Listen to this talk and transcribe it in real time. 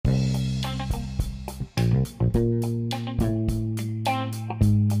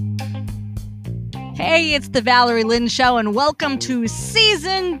Hey, it's the Valerie Lynn Show, and welcome to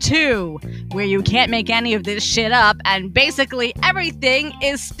Season 2, where you can't make any of this shit up, and basically everything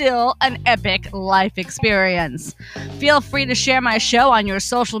is still an epic life experience. Feel free to share my show on your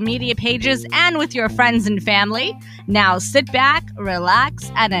social media pages and with your friends and family. Now sit back,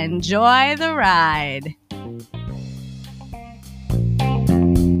 relax, and enjoy the ride.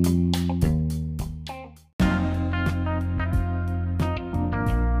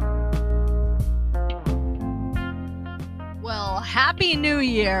 Happy New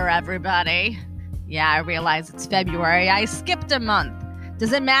Year, everybody. Yeah, I realize it's February. I skipped a month.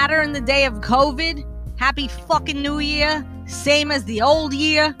 Does it matter in the day of COVID? Happy fucking New Year. Same as the old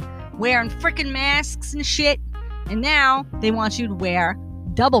year. Wearing frickin' masks and shit. And now they want you to wear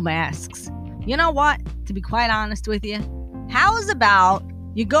double masks. You know what? To be quite honest with you, how is about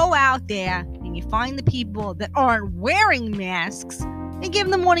you go out there and you find the people that aren't wearing masks and give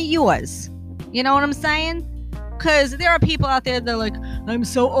them one of yours? You know what I'm saying? Because there are people out there that are like, I'm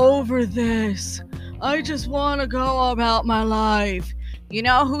so over this. I just want to go about my life. You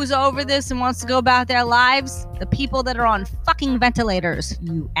know who's over this and wants to go about their lives? The people that are on fucking ventilators,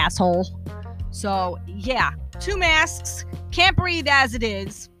 you asshole. So, yeah, 2 masks, can't breathe as it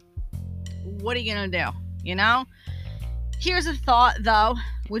is. What are you going to do? You know? Here's a thought, though.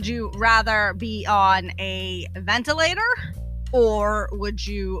 Would you rather be on a ventilator or would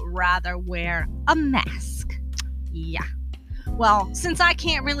you rather wear a mask? Yeah. Well, since I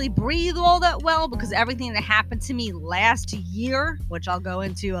can't really breathe all that well because everything that happened to me last year, which I'll go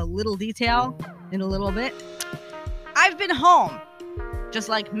into a little detail in a little bit, I've been home. Just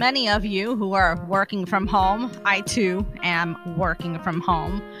like many of you who are working from home, I too am working from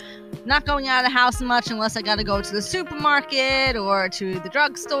home. Not going out of the house much unless I got to go to the supermarket or to the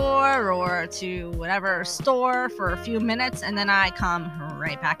drugstore or to whatever store for a few minutes, and then I come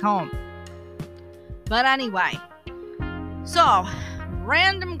right back home. But anyway, so,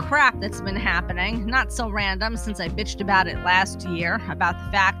 random crap that's been happening. Not so random since I bitched about it last year, about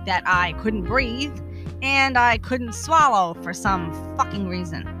the fact that I couldn't breathe and I couldn't swallow for some fucking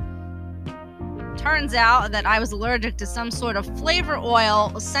reason. Turns out that I was allergic to some sort of flavor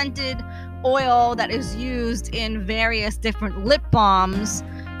oil, scented oil that is used in various different lip balms.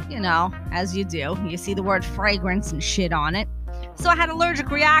 You know, as you do. You see the word fragrance and shit on it. So I had an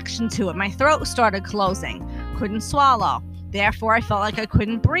allergic reaction to it. My throat started closing. Couldn't swallow. Therefore, I felt like I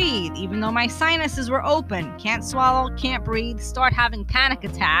couldn't breathe, even though my sinuses were open. Can't swallow, can't breathe, start having panic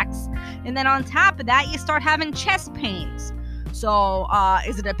attacks. And then on top of that, you start having chest pains. So,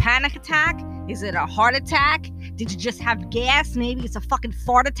 is it a panic attack? Is it a heart attack? Did you just have gas? Maybe it's a fucking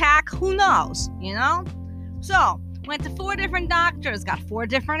fart attack? Who knows, you know? So, went to 4 different doctors, got 4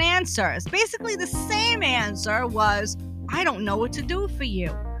 different answers. Basically, the same answer was, I don't know what to do for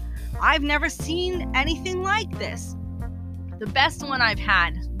you. I've never seen anything like this. The best one I've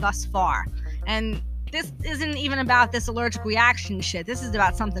had thus far. And this isn't even about this allergic reaction shit. This is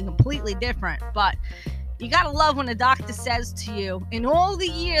about something completely different. But you gotta love when a doctor says to you, in all the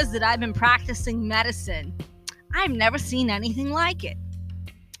years that I've been practicing medicine, I've never seen anything like it.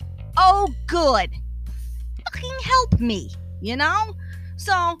 Oh, good. Fucking help me, you know?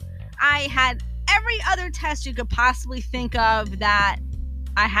 So I had every other test you could possibly think of that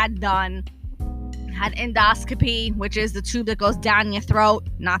I had done. Had endoscopy, which is the tube that goes down your throat,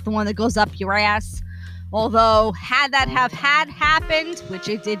 not the one that goes up your ass. Although, had that have happened, which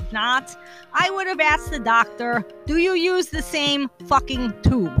it did not, I would have asked the doctor, do you use the same fucking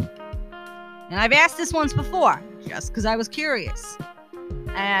tube? And I've asked this once before, just because I was curious.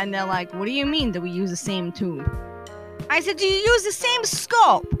 And they're like, what do you mean, do we use the same tube? I said, do you use the same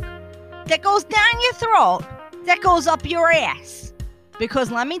scope that goes down your throat, that goes up your ass?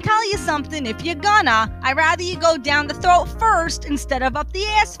 Because let me tell you something, if you're gonna, I'd rather you go down the throat first instead of up the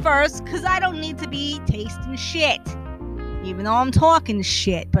ass first, because I don't need to be tasting shit. Even though I'm talking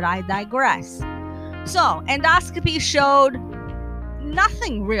shit, but I digress. So, endoscopy showed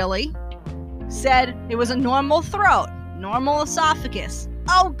nothing really. Said it was a normal throat, normal esophagus.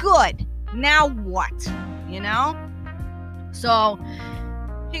 Oh, good. Now what? You know? So,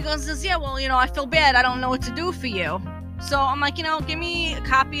 he goes, yeah, well, you know, I feel bad. I don't know what to do for you. So I'm like, you know, give me a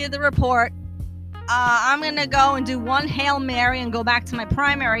copy of the report. I'm going to go and do one Hail Mary and go back to my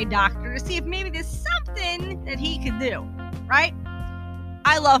primary doctor to see if maybe there's something that he could do, right?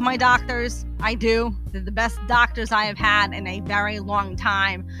 I love my doctors. I do. They're the best doctors I have had in a very long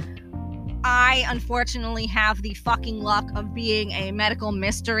time. I, unfortunately, have the fucking luck of being a medical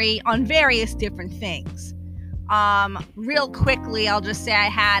mystery on various different things. Real quickly, I'll just say I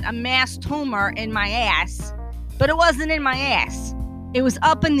had a mass tumor in my ass, but it wasn't in my ass. It was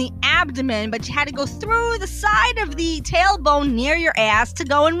up in the abdomen, but you had to go through the side of the tailbone near your ass to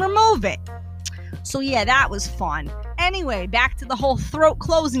go and remove it. So yeah, that was fun. Anyway, back to the whole throat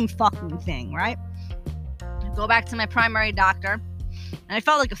closing fucking thing, right? I go back to my primary doctor, and I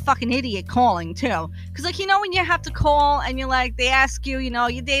felt like a fucking idiot calling too. Because like, you know, when you have to call and you're like, they ask you, you know,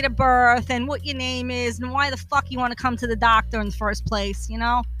 your date of birth and what your name is and why the fuck you want to come to the doctor in the first place, you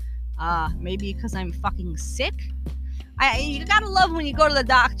know? Maybe because I'm fucking sick? You gotta love when you go to the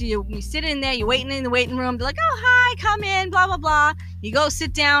doctor, you sit in there, you're waiting in the waiting room, they're like, oh, hi, come in, blah, blah, blah. You go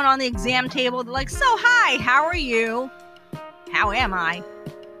sit down on the exam table, they're like, so, hi, how are you? How am I?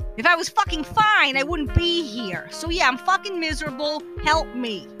 If I was fucking fine, I wouldn't be here. So yeah, I'm fucking miserable, help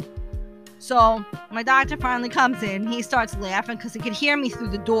me. So my doctor finally comes in, he starts laughing because he could hear me through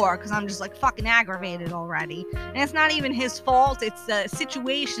the door because I'm just like fucking aggravated already. And it's not even his fault, it's the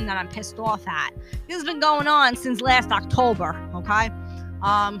situation that I'm pissed off at. This has been going on since last October, okay?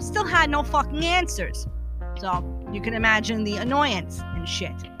 Still had no fucking answers. So you can imagine the annoyance and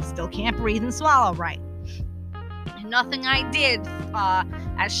shit. Still can't breathe and swallow right. Nothing I did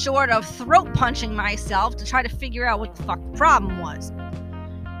as short of throat punching myself to try to figure out what the fuck the problem was.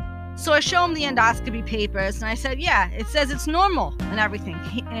 So I show him the endoscopy papers, and I said, yeah, it says it's normal and everything.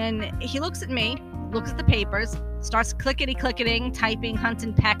 He looks at me, looks at the papers, starts clickety-clicketing, typing Hunt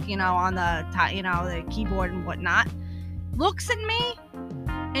and Peck, you know, on the, you know, the keyboard and whatnot. Looks at me,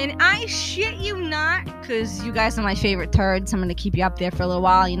 and I shit you not, because you guys are my favorite turds. I'm going to keep you up there for a little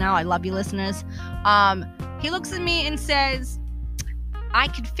while, you know. I love you listeners. He looks at me and says, I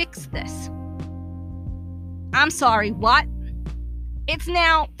could fix this. I'm sorry, what? It's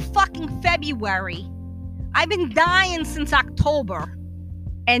now fucking February. I've been dying since October.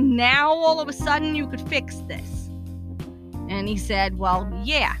 And now all of a sudden you could fix this. And he said, well,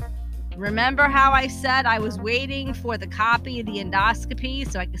 yeah. Remember how I said I was waiting for the copy of the endoscopy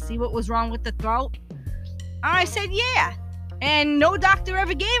so I could see what was wrong with the throat? I said, yeah. And no doctor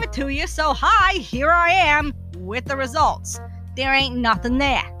ever gave it to you, so hi, here I am with the results. There ain't nothing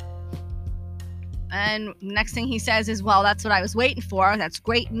there. And next thing he says is, well, that's what I was waiting for. That's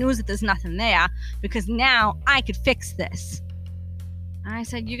great news that there's nothing there, because now I could fix this. And I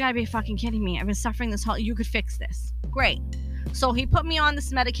said, you gotta be fucking kidding me. I've been suffering this whole, you could fix this. Great. So he put me on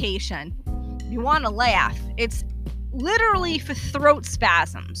this medication. You want to laugh. It's literally for throat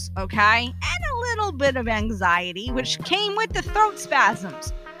spasms, okay? And a little bit of anxiety, which came with the throat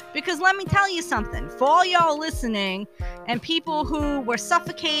spasms. Because let me tell you something, for all y'all listening and people who were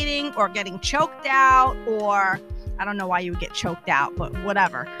suffocating or getting choked out, or I don't know why you would get choked out, but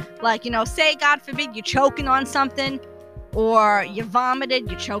whatever. Like, you know, say, God forbid, you're choking on something or you vomited,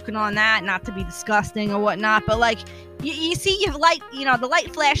 you're choking on that, not to be disgusting or whatnot, but like, you see your light, you know, the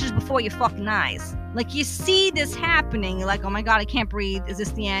light flashes before your fucking eyes. Like, you see this happening, you're like, oh my God, I can't breathe. Is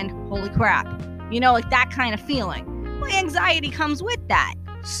this the end? Holy crap. You know, like that kind of feeling. Well, anxiety comes with that.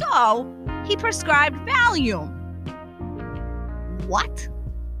 So, he prescribed Valium. What?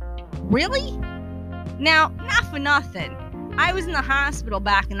 Really? Now, not for nothing. I was in the hospital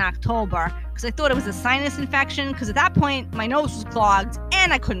back in October because I thought it was a sinus infection, because at that point, my nose was clogged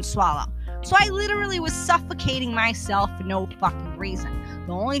and I couldn't swallow. So I literally was suffocating myself for no fucking reason.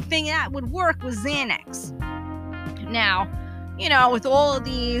 The only thing that would work was Xanax. Now, you know, with all of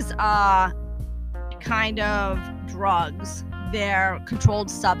these kind of drugs, they're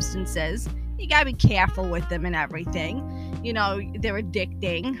controlled substances. You gotta be careful with them and everything. You know, they're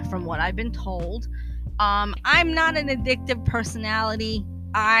addicting, from what I've been told. I'm not an addictive personality.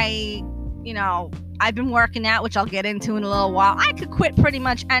 I've been working out, which I'll get into in a little while. I could quit pretty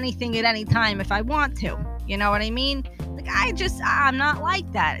much anything at any time if I want to. You know what I mean? Like, I'm not like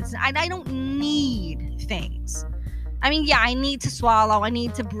that. I don't need things. I mean, yeah, I need to swallow, I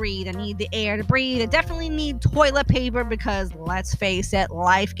need to breathe, I need the air to breathe, I definitely need toilet paper because, let's face it,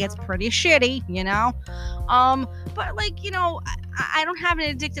 life gets pretty shitty, you know? But like, you know, I don't have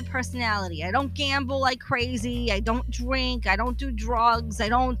an addictive personality. I don't gamble like crazy, I don't drink, I don't do drugs, I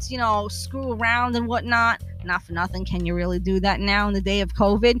don't, you know, screw around and whatnot. Not for nothing, can you really do that now in the day of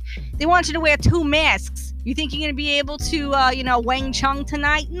COVID? They want you to wear 2 masks. You think you're gonna be able to, Wang Chung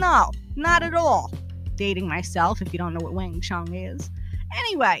tonight? No, not at all. Dating myself if you don't know what Wang Chung is.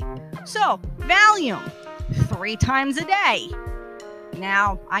 Anyway, so Valium 3 times a day.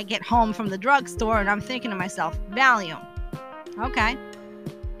 Now I get home from the drugstore and I'm thinking to myself, Valium. Okay,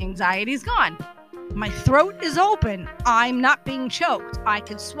 anxiety's gone. My throat is open. I'm not being choked. I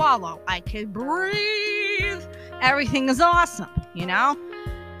could swallow. I could breathe. Everything is awesome, you know?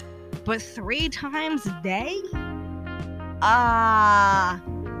 But 3 times a day? how's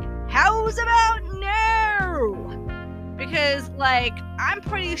about no? Because, like, I'm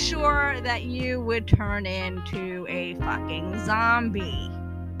pretty sure that you would turn into a fucking zombie.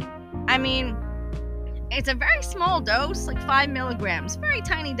 I mean, it's a very small dose, like 5 milligrams, very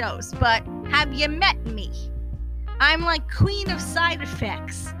tiny dose, but have you met me? I'm like queen of side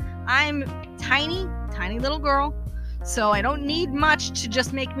effects. I'm tiny little girl, so I don't need much to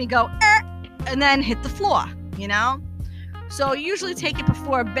just make me go, and then hit the floor, you know? So I usually take it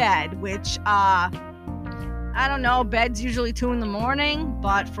before bed, which, I don't know, bed's usually 2 a.m,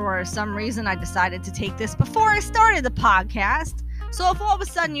 but for some reason I decided to take this before I started the podcast. So if all of a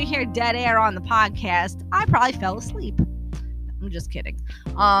sudden you hear dead air on the podcast, I probably fell asleep. I'm just kidding.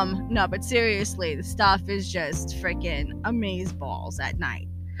 No, but seriously, the stuff is just freaking amazeballs at night.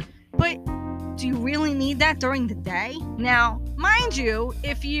 But do you really need that during the day? Now, mind you,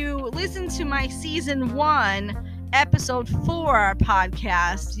 if you listen to my season 1, episode 4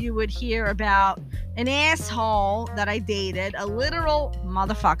 podcast, you would hear about an asshole that I dated, a literal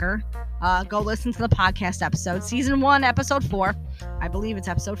motherfucker. Go listen to the podcast episode, season 1, episode 4. I believe it's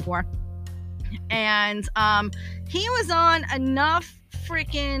episode 4. And he was on enough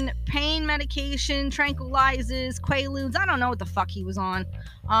freaking pain medication, tranquilizers, Quaaludes. I don't know what the fuck he was on.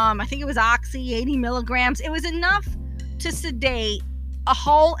 I think it was Oxy, 80 milligrams. It was enough to sedate a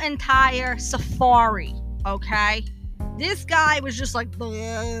whole entire safari, okay? This guy was just like,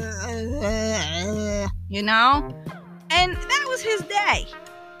 you know? And that was his day.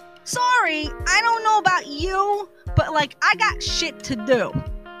 Sorry, I don't know about you, but, like, I got shit to do.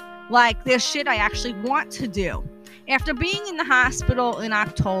 Like, there's shit I actually want to do. After being in the hospital in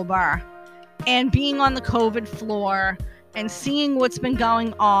October and being on the COVID floor and seeing what's been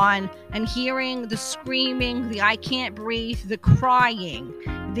going on and hearing the screaming, the I can't breathe, the crying,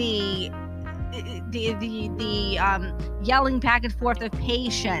 the yelling back and forth of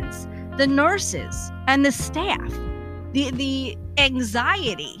patients, the nurses and the staff, the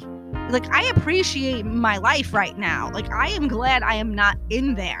anxiety. Like, I appreciate my life right now. Like, I am glad I am not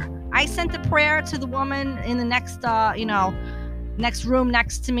in there. I sent a prayer to the woman in the next room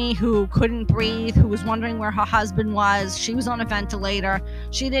next to me who couldn't breathe, who was wondering where her husband was. She was on a ventilator.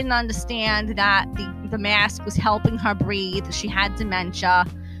 She didn't understand that the mask was helping her breathe. She had dementia.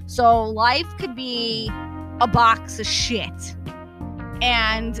 So life could be a box of shit.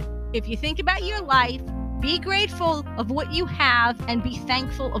 And if you think about your life, be grateful of what you have and be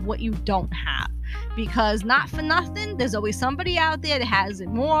thankful of what you don't have. Because not for nothing, there's always somebody out there that has it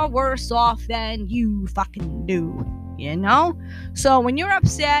more worse off than you fucking do, you know? So when you're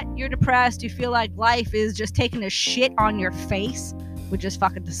upset, you're depressed, you feel like life is just taking a shit on your face, which is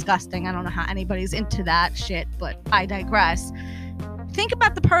fucking disgusting. I don't know how anybody's into that shit, but I digress. Think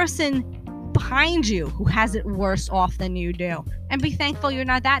about the person behind you who has it worse off than you do, and be thankful you're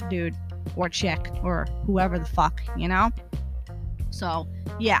not that dude or chick or whoever the fuck, you know? So,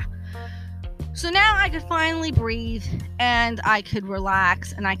 yeah. So now I could finally breathe and I could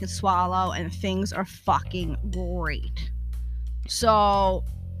relax and I could swallow and things are fucking great. So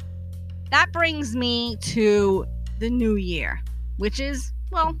that brings me to the new year, which is,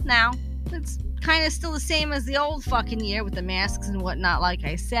 well, now it's kind of still the same as the old fucking year with the masks and whatnot, like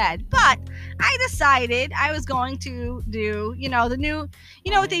I said. But I decided I was going to do, you know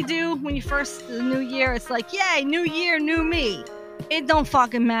what they do when you first, the new year, it's like, yay, new year, new me. It don't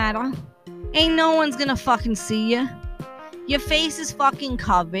fucking matter. Ain't no one's gonna fucking see you. Your face is fucking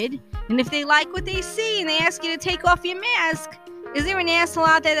covered. And if they like what they see and they ask you to take off your mask, is there an asshole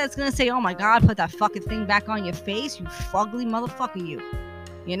out there that's gonna say, oh my god, put that fucking thing back on your face, you fugly motherfucker, you?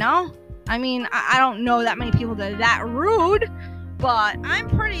 You know? I mean, I don't know that many people that are that rude, but I'm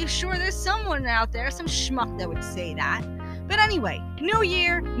pretty sure there's someone out there, some schmuck that would say that. But anyway, new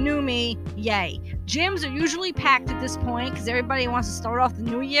year, new me, yay. Gyms are usually packed at this point because everybody wants to start off the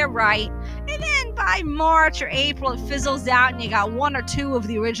new year right. And then by March or April, it fizzles out and you got 1 or 2 of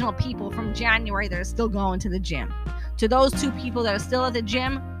the original people from January that are still going to the gym. To those 2 people that are still at the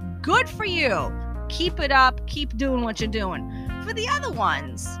gym, good for you. Keep it up. Keep doing what you're doing. For the other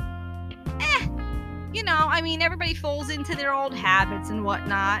ones, you know, I mean, everybody falls into their old habits and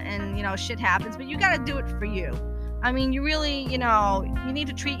whatnot, and, you know, shit happens, but you got to do it for you. I mean, you really, you know, you need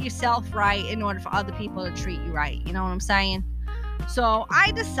to treat yourself right in order for other people to treat you right. You know what I'm saying? So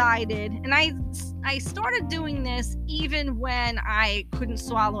I decided, and I started doing this even when I couldn't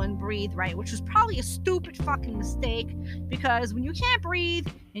swallow and breathe right, which was probably a stupid fucking mistake, because when you can't breathe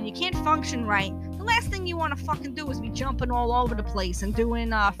and you can't function right, the last thing you want to fucking do is be jumping all over the place and doing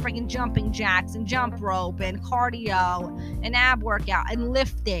freaking jumping jacks and jump rope and cardio and ab workout and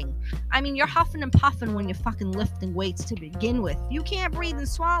lifting. I mean, you're huffing and puffing when you're fucking lifting weights to begin with. If you can't breathe and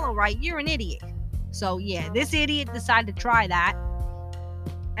swallow right, you're an idiot. So yeah, this idiot decided to try that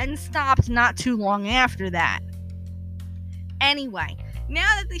and stopped not too long after that. Anyway, now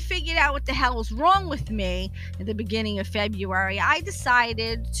that they figured out what the hell was wrong with me at the beginning of February, I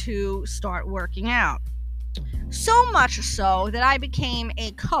decided to start working out. So much so that I became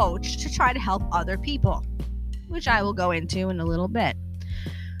a coach to try to help other people, which I will go into in a little bit.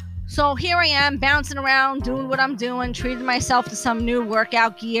 So here I am, bouncing around, doing what I'm doing, treating myself to some new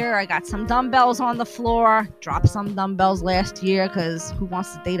workout gear. I got some dumbbells on the floor. Dropped some dumbbells last year because who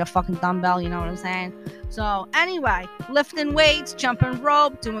wants to date a fucking dumbbell, you know what I'm saying? So anyway, lifting weights, jumping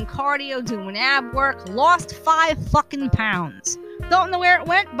rope, doing cardio, doing ab work. Lost 5 fucking pounds. Don't know where it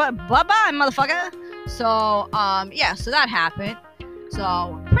went, but bye-bye, motherfucker. So, yeah, so that happened.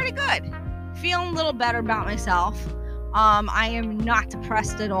 So, pretty good. Feeling a little better about myself. I am not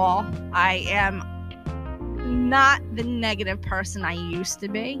depressed at all. I am not the negative person I used to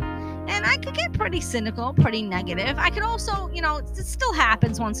be. And I could get pretty cynical, pretty negative. I could also, it still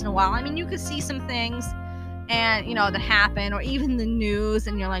happens once in a while. I mean, you could see some things and, that happen, or even the news,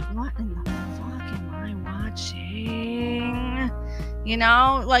 and you're like, what in the fuck am I watching?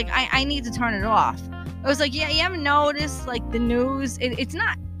 I need to turn it off. I was like, yeah, you haven't noticed, the news? It's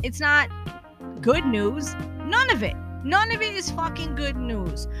not good news. None of it is fucking good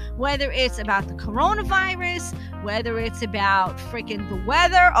news. Whether it's about the coronavirus, whether it's about freaking the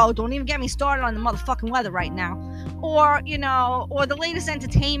weather. Oh, don't even get me started on the motherfucking weather right now. Or, or the latest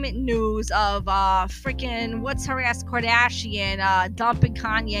entertainment news of freaking what's her ass Kardashian dumping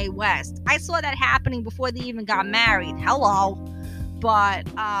Kanye West. I saw that happening before they even got married. Hello.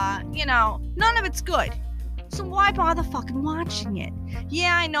 But, none of it's good. So why bother fucking watching it?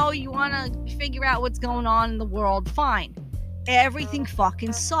 Yeah, I know you want to figure out what's going on in the world. Fine. Everything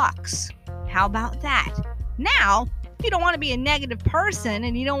fucking sucks. How about that? Now, if you don't want to be a negative person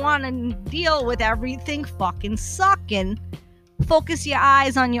and you don't want to deal with everything fucking sucking, focus your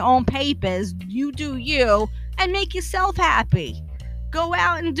eyes on your own papers, you do you, and make yourself happy. Go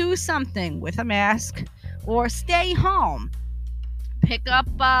out and do something with a mask, or stay home. Pick up,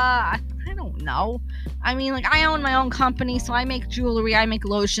 I don't know. I mean, I own my own company, so I make jewelry, I make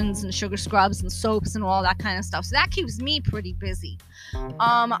lotions and sugar scrubs and soaps and all that kind of stuff. So that keeps me pretty busy.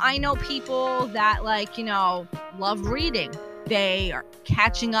 I know people that, love reading. They are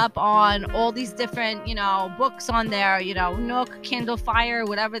catching up on all these different, books on their, Nook, Kindle Fire,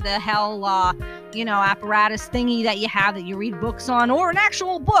 whatever the hell, apparatus thingy that you have that you read books on, or an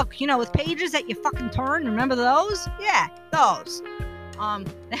actual book, with pages that you fucking turn. Remember those? Yeah, those.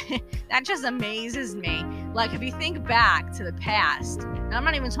 That just amazes me. If you think back to the past, and I'm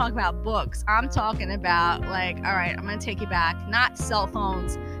not even talking about books, I'm talking about, all right, I'm gonna take you back. Not cell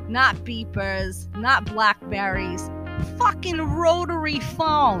phones, not beepers, not Blackberries, fucking rotary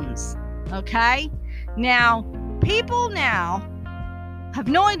phones, okay? Now, people now have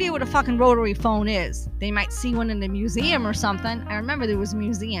no idea what a fucking rotary phone is. They might see one in a museum or something. I remember there was a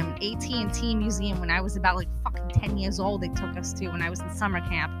museum, AT&T Museum, when I was about fucking 10 years old. They took us to when I was in summer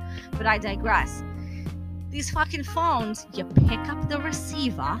camp. But I digress. These fucking phones, you pick up the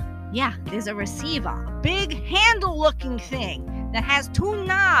receiver. Yeah, there's a receiver, a big handle-looking thing that has 2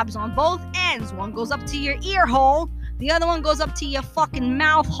 knobs on both ends. One goes up to your ear hole, the other one goes up to your fucking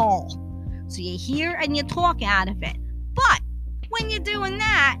mouth hole. So you hear and you talk out of it. But when you're doing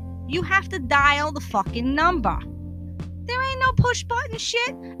that, you have to dial the fucking number. There ain't no push button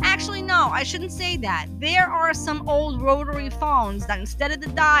shit. Actually, no, I shouldn't say that. There are some old rotary phones that instead of the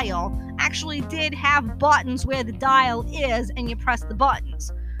dial actually did have buttons where the dial is and you press the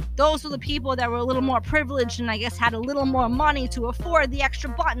buttons. Those were the people that were a little more privileged and I guess had a little more money to afford the extra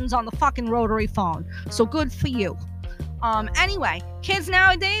buttons on the fucking rotary phone. So good for you. Anyway, kids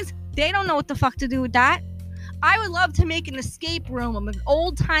nowadays, they don't know what the fuck to do with that. I would love to make an escape room, an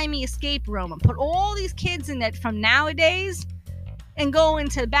old-timey escape room, and put all these kids in it from nowadays and go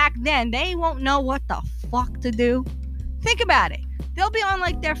into back then. They won't know what the fuck to do. Think about it. They'll be on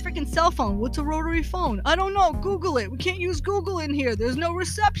their freaking cell phone. What's a rotary phone? I don't know. Google it. We can't use Google in here. There's no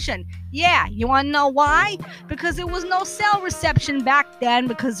reception. Yeah, you want to know why? Because there was no cell reception back then,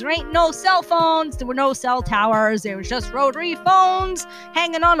 because there ain't no cell phones. There were no cell towers. There was just rotary phones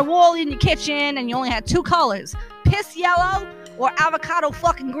hanging on the wall in your kitchen, and you only had 2 colors, piss yellow or avocado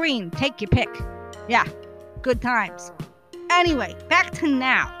fucking green. Take your pick. Yeah, good times. Anyway, back to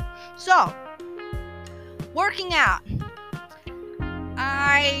now. So, working out.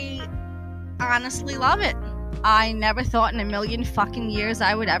 I honestly love it. I never thought in a million fucking years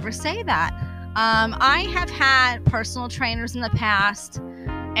I would ever say that. I have had personal trainers in the past,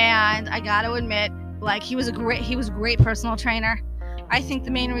 and I got to admit, like, he was a great personal trainer. I think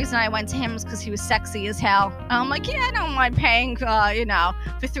the main reason I went to him was because he was sexy as hell. I'm like, yeah, I don't mind paying,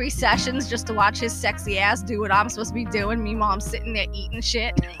 for 3 sessions just to watch his sexy ass do what I'm supposed to be doing. Me, mom sitting there eating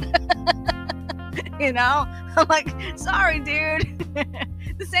shit. I'm like, sorry, dude.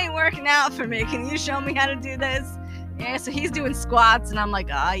 This ain't working out for me. Can you show me how to do this? Yeah, so he's doing squats, and I'm like,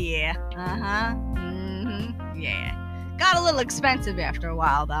 oh, yeah. Yeah. Got a little expensive after a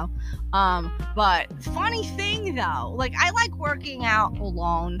while, though. But funny thing, though, like, I like working out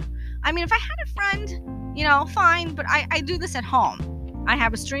alone. I mean, if I had a friend, fine, but I do this at home. I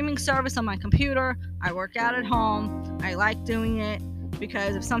have a streaming service on my computer. I work out at home. I like doing it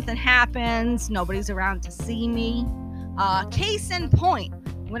because if something happens, nobody's around to see me. Case in point,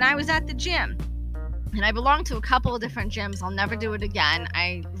 when I was at the gym, and I belong to a couple of different gyms, I'll never do it again.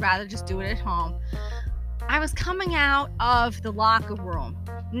 I'd rather just do it at home. I was coming out of the locker room.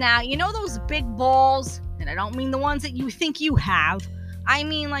 Now, those big balls, and I don't mean the ones that you think you have. I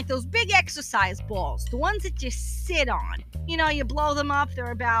mean like those big exercise balls, the ones that you sit on. You blow them up.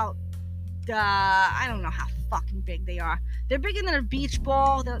 They're about, I don't know how fucking big they are. They're bigger than a beach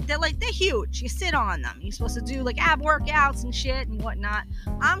ball. They're huge. You sit on them. You're supposed to do like ab workouts and shit and whatnot.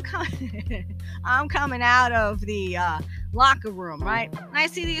 I'm coming out of the locker room, right? And I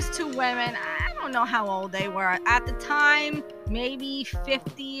see these 2 women. I don't know how old they were at the time. Maybe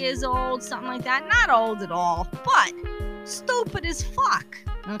 50 years old, something like that. Not old at all, but stupid as fuck.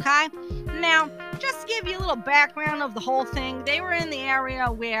 Okay? Now, just to give you a little background of the whole thing, they were in the area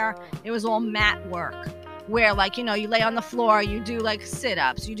where it was all mat work. Where, you lay on the floor, you do,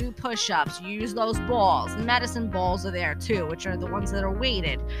 sit-ups, you do push-ups, you use those balls. The medicine balls are there, too, which are the ones that are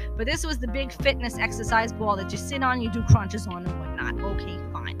weighted. But this was the big fitness exercise ball that you sit on, you do crunches on and whatnot. Okay,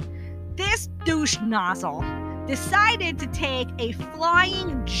 fine. This douche nozzle decided to take a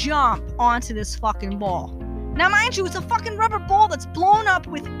flying jump onto this fucking ball. Now, mind you, it's a fucking rubber ball that's blown up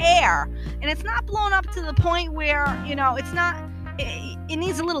with air. And it's not blown up to the point where, it's not... It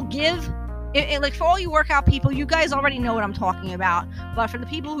needs a little give. For all you workout people, you guys already know what I'm talking about. But for the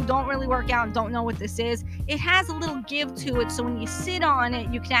people who don't really work out and don't know what this is, it has a little give to it. So when you sit on it,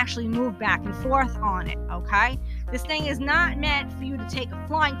 you can actually move back and forth on it, okay? This thing is not meant for you to take a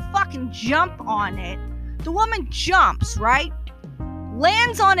flying fucking jump on it. The woman jumps, right?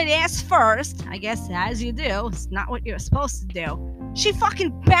 Lands on it ass first, I guess, as you do. It's not what you're supposed to do. She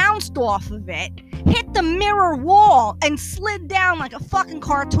fucking bounced off of it, hit the mirror wall, and slid down like a fucking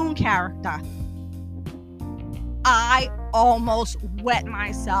cartoon character. I almost wet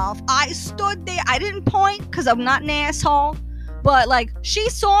myself. I stood there. I didn't point because I'm not an asshole. But, she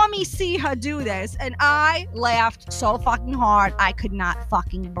saw me see her do this, and I laughed so fucking hard I could not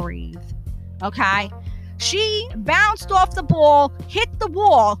fucking breathe. Okay? She bounced off the ball, hit the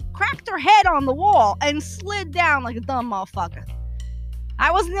wall, cracked her head on the wall, and slid down like a dumb motherfucker. I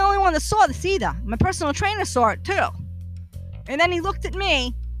wasn't the only one that saw this either. My personal trainer saw it too. And then he looked at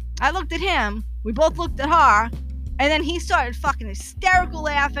me. I looked at him. We both looked at her. And then he started fucking hysterical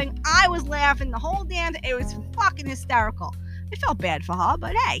laughing. I was laughing the whole damn day. It was fucking hysterical. I felt bad for her,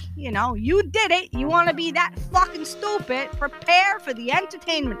 but hey, you did it. You want to be that fucking stupid. Prepare for the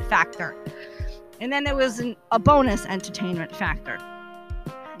entertainment factor. And then there was a bonus entertainment factor.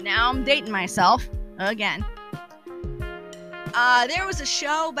 Now I'm dating myself again. There was a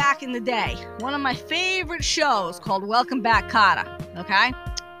show back in the day, one of my favorite shows called Welcome Back, Kotter, okay?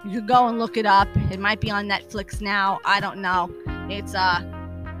 You could go and look it up. It might be on Netflix now. I don't know. It's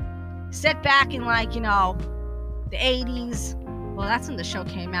set back in, the 80s. Well, that's when the show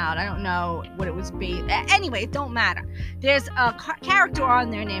came out. I don't know what it was based. Anyway, it don't matter. There's a character on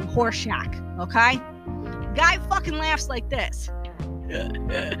there named Horshack, okay? Guy fucking laughs like this.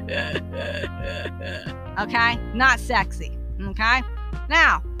 Okay? Not sexy. Okay?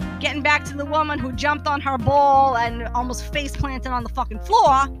 Now, getting back to the woman who jumped on her ball and almost face planted on the fucking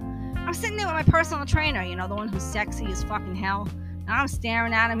floor, I'm sitting there with my personal trainer, the one who's sexy as fucking hell. And I'm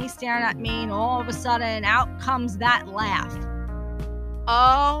staring at him, he's staring at me, and all of a sudden, out comes that laugh.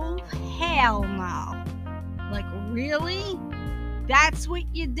 Oh, hell no. Really? That's what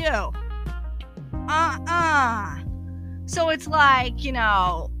you do? So it's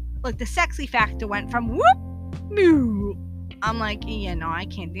the sexy factor went from whoop, moo. I'm like, I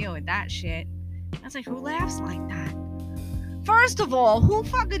can't deal with that shit. I was like, who laughs like that? First of all, who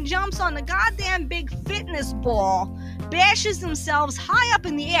fucking jumps on the goddamn big fitness ball, bashes themselves high up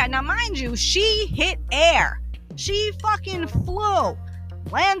in the air? Now, mind you, she hit air. She fucking flew,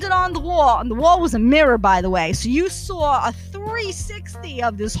 landed on the wall, and the wall was a mirror, by the way, so you saw a 360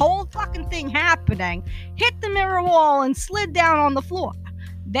 of this whole fucking thing happening, hit the mirror wall, and slid down on the floor.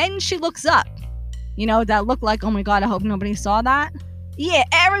 Then she looks up. You know, that looked like, oh my god, I hope nobody saw that. Yeah,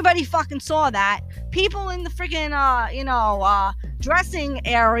 everybody fucking saw that. People in the freaking, dressing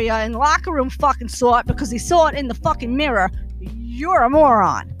area and locker room fucking saw it because they saw it in the fucking mirror. You're a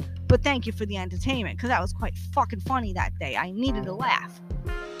moron. But thank you for the entertainment, because that was quite fucking funny that day. I needed a laugh.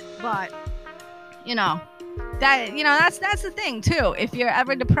 But, that's the thing, too. If you're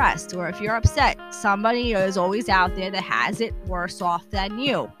ever depressed or if you're upset, somebody is always out there that has it worse off than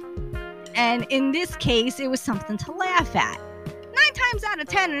you. And in this case, it was something to laugh at. 9 times out of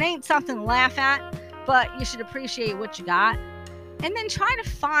 10, it ain't something to laugh at, but you should appreciate what you got. And then try to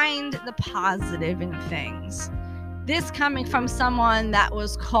find the positive in things. This coming from someone that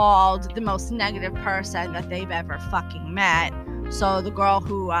was called the most negative person that they've ever fucking met. So the girl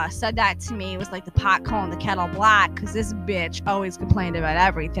who said that to me was like the pot calling the kettle black, because this bitch always complained about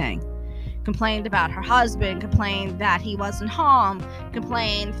everything. Complained about her husband, complained that he wasn't home,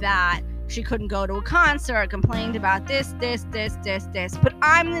 complained that she couldn't go to a concert, complained about this. But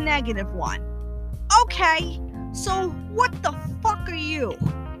I'm the negative one. Okay, so what the fuck are you?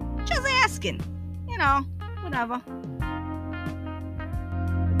 Just asking. Whatever.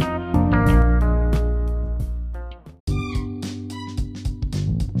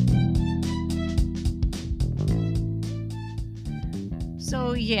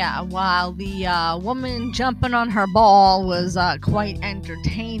 So yeah, while the woman jumping on her ball was quite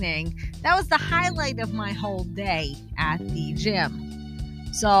entertaining, that was the highlight of my whole day at the gym.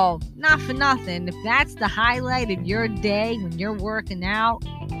 So, not for nothing, if that's the highlight of your day when you're working out,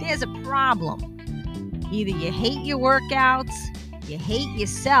 there's a problem. Either you hate your workouts, you hate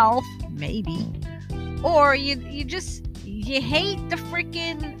yourself, maybe, or you hate the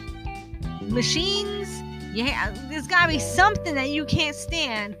freaking machines. There's gotta be something that you can't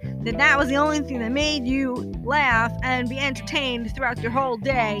stand, that was the only thing that made you laugh and be entertained throughout your whole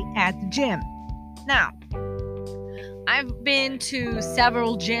day at the gym. Now, I've been to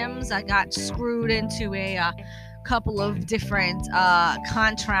several gyms. I got screwed into a couple of different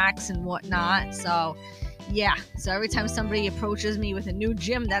contracts and whatnot. So, yeah. So every time somebody approaches me with a new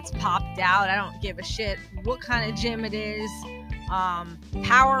gym that's popped out, I don't give a shit what kind of gym it is.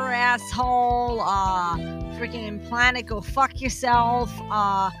 Power asshole, freaking Planet Go Fuck Yourself.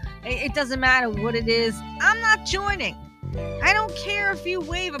 It doesn't matter what it is. I'm not joining. I don't care if you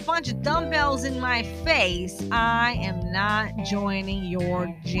wave a bunch of dumbbells in my face. I am not joining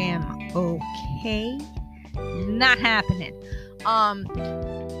your gym, okay? Not happening.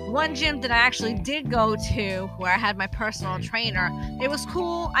 One gym that I actually did go to, where I had my personal trainer, it was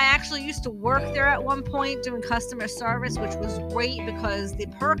cool. I actually used to work there at one point doing customer service, which was great because the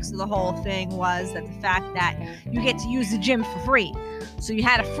perks of the whole thing was that the fact that you get to use the gym for free. So you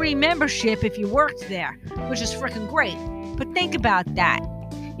had a free membership if you worked there, which is freaking great. But think about that.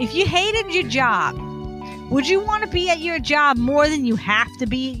 If you hated your job, would you want to be at your job more than you have to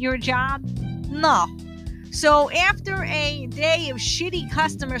be at your job? No. So after a day of shitty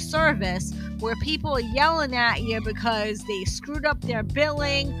customer service where people are yelling at you because they screwed up their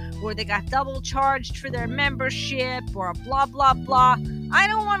billing or they got double charged for their membership or blah, blah, blah, I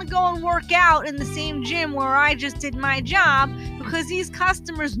don't want to go and work out in the same gym where I just did my job because these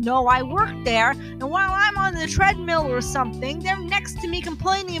customers know I work there, and while I'm on the treadmill or something, they're next to me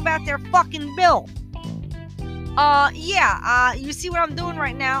complaining about their fucking bill. You see what I'm doing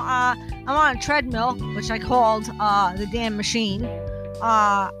right now? I'm on a treadmill, which I called, the damn machine.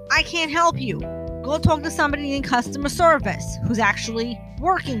 I can't help you. Go talk to somebody in customer service who's actually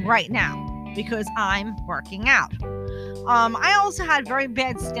working right now, because I'm working out. I also had very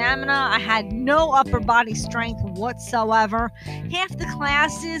bad stamina. I had no upper body strength whatsoever. Half the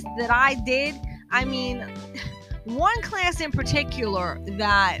classes that I did, one class in particular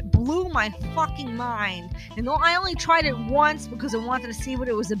that blew my fucking mind, and though I only tried it once because I wanted to see what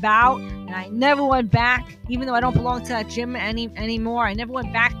it was about, and I never went back, even though I don't belong to that gym anymore, I never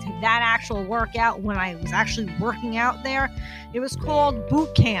went back to that actual workout when I was actually working out there. It was called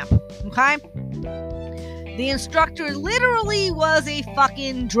boot camp, okay? The instructor literally was a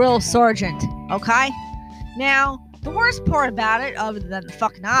fucking drill sergeant, okay? Now, the worst part about it, other than the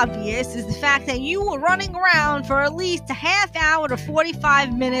fucking obvious, is the fact that you were running around for at least a half hour to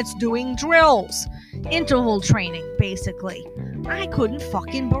 45 minutes doing drills. Interval training, basically. I couldn't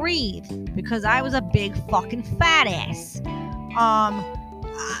fucking breathe because I was a big fucking fat ass.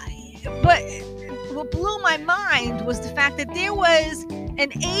 But what blew my mind was the fact that there was an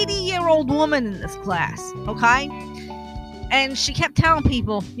 80-year-old woman in this class, okay? And she kept telling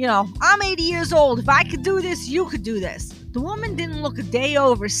people, I'm 80 years old. If I could do this, you could do this. The woman didn't look a day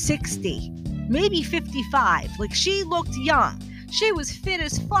over 60, maybe 55. Like, she looked young. She was fit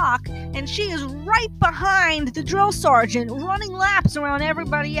as fuck, and she is right behind the drill sergeant running laps around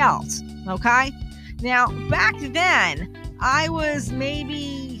everybody else, okay? Now, back then, I was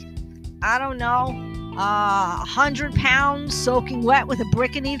maybe, 100 pounds soaking wet with a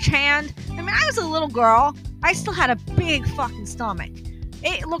brick in each hand. I mean, I was a little girl. I still had a big fucking stomach.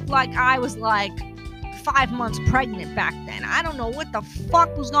 It looked like I was like 5 months pregnant back then. I don't know what the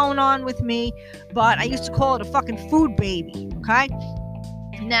fuck was going on with me, but I used to call it a fucking food baby, okay?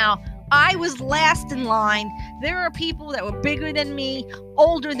 Now, I was last in line. There are people that were bigger than me,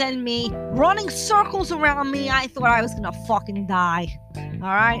 older than me, running circles around me. I thought I was gonna fucking die. All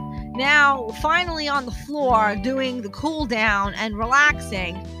right? Now, finally on the floor, doing the cool down and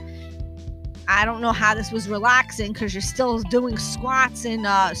relaxing. I don't know how this was relaxing because you're still doing squats and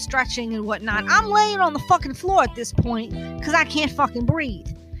stretching and whatnot. I'm laying on the fucking floor at this point because I can't fucking breathe.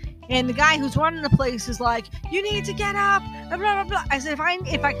 And the guy who's running the place is like, you need to get up, blah, blah, blah. I said, if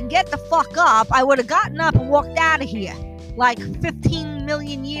I can get the fuck up, I would have gotten up and walked out of here like 15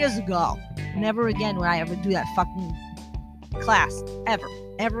 million years ago. Never again would I ever do that fucking class.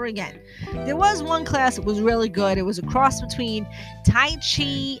 Ever again. There was one class that was really good. It was a cross between Tai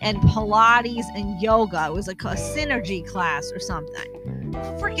Chi and Pilates and yoga. It was like a synergy class or something.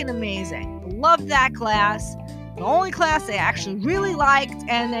 Freaking amazing. Loved that class. The only class they actually really liked,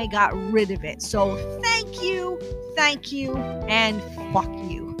 and they got rid of it. So thank you, and fuck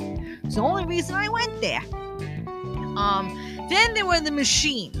you. It's the only reason I went there. Then there were the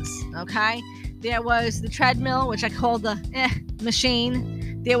machines, okay? There was the treadmill, which I called the machine.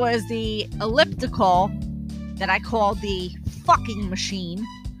 There was the elliptical that I called the fucking machine.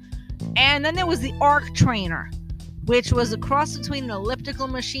 And then there was the arc trainer, which was a cross between an elliptical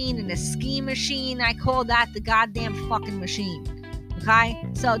machine and a ski machine. I call that the goddamn fucking machine. Okay?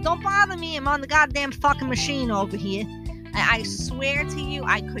 So don't bother me. I'm on the goddamn fucking machine over here. I swear to you,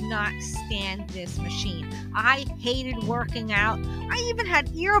 I could not stand this machine. I hated working out. I even had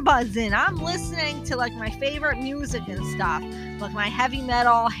earbuds in. I'm listening to like my favorite music and stuff, like my heavy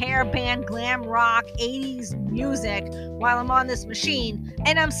metal, hair band, glam rock, 80s music while I'm on this machine,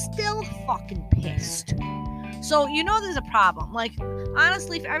 and I'm still fucking pissed. So, there's a problem. Like,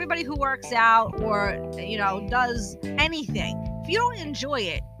 honestly, for everybody who works out or, does anything, if you don't enjoy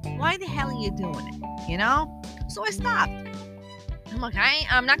it, why the hell are you doing it? So I stopped. I'm like,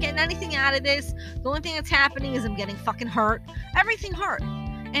 I'm not getting anything out of this. The only thing that's happening is I'm getting fucking hurt. Everything hurt.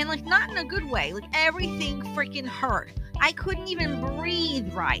 And, like, not in a good way. Like, everything freaking hurt. I couldn't even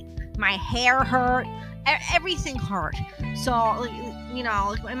breathe right. My hair hurt. Everything hurt. So,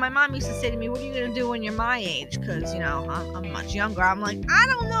 and my mom used to say to me, what are you going to do when you're my age? Because, I'm much younger. I'm like, I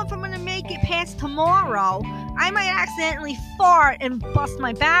don't know if I'm going to make it past tomorrow. I might accidentally fart and bust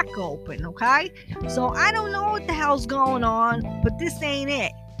my back open, okay? So, I don't know what the hell's going on, but this ain't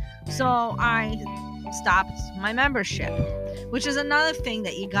it. So, I stopped my membership, which is another thing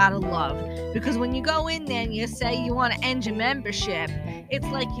that you gotta love. Because when you go in there and you say you want to end your membership, it's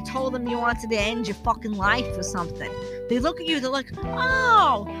like you told them you wanted to end your fucking life or something. They look at you, they're like,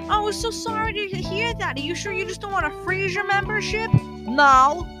 oh, I was so sorry to hear that. Are you sure you just don't want to freeze your membership?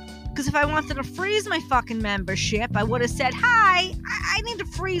 No. Because if I wanted to freeze my fucking membership, I would have said, hi, I need to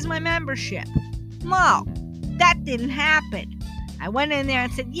freeze my membership. No, that didn't happen. I went in there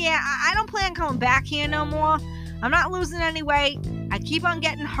and said, yeah, I don't plan on coming back here no more. I'm not losing any weight. I keep on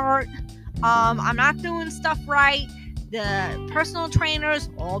getting hurt. I'm not doing stuff right. The personal trainers,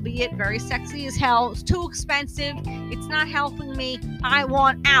 albeit very sexy as hell, it's too expensive. It's not helping me. I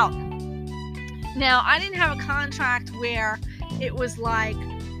want out. Now, I didn't have a contract where it was like,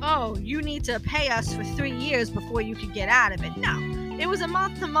 oh, you need to pay us for 3 years before you could get out of it. No, it was a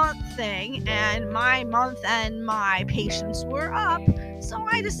month-to-month thing, and my month and my patience were up, so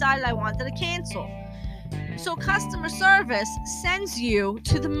I decided I wanted to cancel. So customer service sends you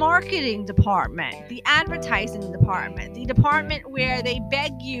to the marketing department, the advertising department, the department where they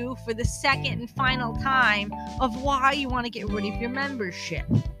beg you for the second and final time of why you want to get rid of your membership.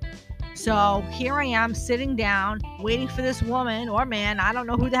 So here I am sitting down, waiting for this woman or man, I don't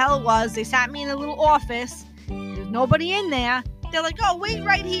know who the hell it was. They sat me in a little office. There's nobody in there. They're like, oh, wait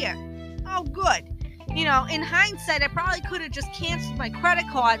right here. Oh, good. In hindsight, I probably could have just canceled my credit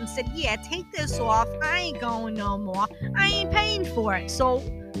card and said, yeah, take this off. I ain't going no more. I ain't paying for it. So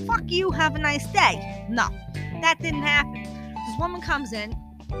fuck you. Have a nice day. No, that didn't happen. This woman comes in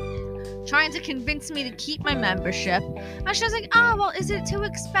trying to convince me to keep my membership. And she was like, oh, well, is it too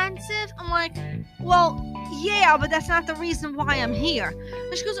expensive? I'm like, well, yeah, but that's not the reason why I'm here.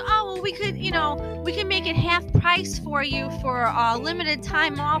 And she goes, oh, well, we could make it half price for you for a limited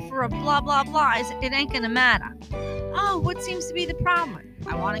time offer of blah, blah, blah. I said, it ain't gonna matter. Oh, what seems to be the problem?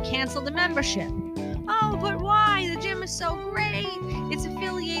 I want to cancel the membership. Oh, but why? The gym is so great. It's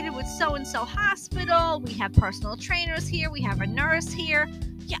affiliated with so-and-so hospital. We have personal trainers here. We have a nurse here.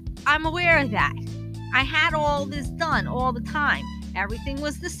 Yeah, I'm aware of that. I had all this done all the time. Everything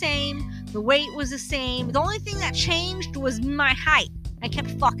was the same. The weight was the same. The only thing that changed was my height. I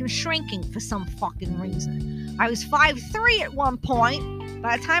kept fucking shrinking for some fucking reason. I was 5'3" at one point.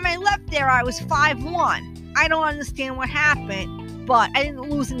 By the time I left there, I was 5'1". I don't understand what happened, but I didn't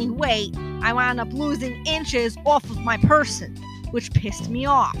lose any weight. I wound up losing inches off of my person, which pissed me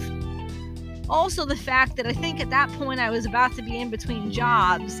off. Also, the fact that I think at that point I was about to be in between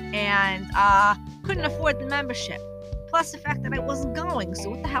jobs and couldn't afford the membership. Plus the fact that I wasn't going, so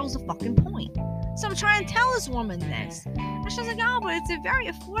what the hell's the fucking point? So I'm trying to tell this woman this. And she's like, oh, but it's a very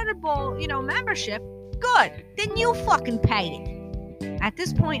affordable, membership. Good. Then you fucking pay it. At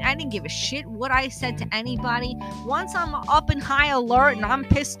this point, I didn't give a shit what I said to anybody. Once I'm up in high alert and I'm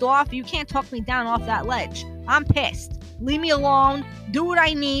pissed off, you can't talk me down off that ledge. I'm pissed. Leave me alone. Do what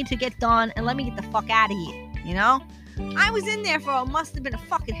I need to get done and let me get the fuck out of here, I was in there for must have been a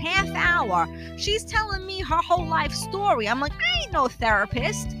fucking half hour. She's telling me her whole life story. I'm like, I ain't no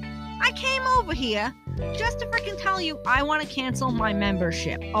therapist. I came over here just to freaking tell you I want to cancel my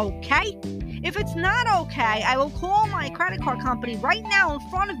membership, okay? If it's not okay, I will call my credit card company right now in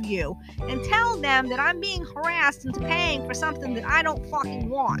front of you and tell them that I'm being harassed into paying for something that I don't fucking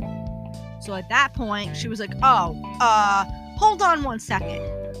want. So at that point, she was like, hold on one second.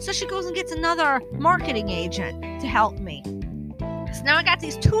 So she goes and gets another marketing agent to help me. So now I got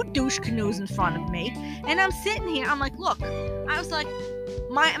these two douche canoes in front of me, and I'm sitting here, I'm like, look, I was like,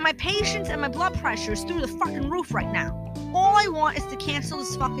 my patience and my blood pressure is through the fucking roof right now. All I want is to cancel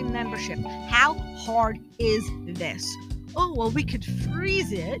this fucking membership. How hard is this? Oh, well, we could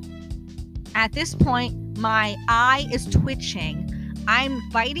freeze it. At this point, my eye is twitching. I'm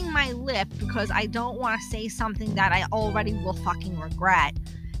biting my lip because I don't want to say something that I already will fucking regret.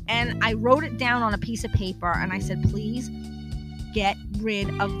 And I wrote it down on a piece of paper and I said, please get rid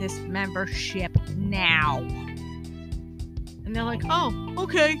of this membership now. And they're like, oh,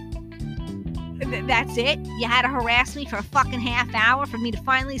 okay. That's it? You had to harass me for a fucking half hour for me to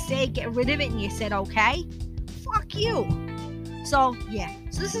finally say get rid of it and you said okay? Fuck you. So, yeah.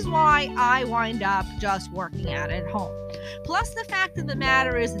 So this is why I wind up just working out at home. Plus the fact of the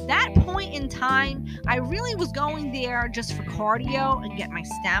matter is at that point in time, I really was going there just for cardio and get my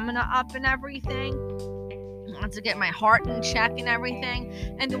stamina up and everything. To get my heart in check and everything.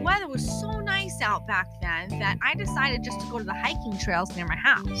 And the weather was so nice out back then that I decided just to go to the hiking trails near my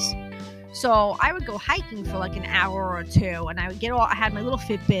house. So I would go hiking for like an hour or two, and I had my little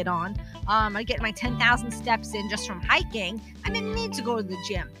Fitbit on. I'd get my 10,000 steps in just from hiking. I didn't need to go to the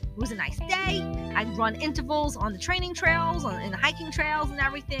gym. It was a nice day. I'd run intervals on the training trails, in the hiking trails and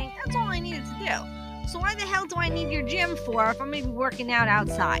everything. That's all I needed to do. So why the hell do I need your gym for if I'm going to be working out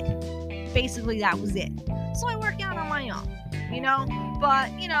outside? Basically, that was it. So I work out on my own, But,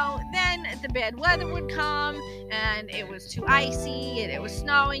 then the bad weather would come, and it was too icy, and it was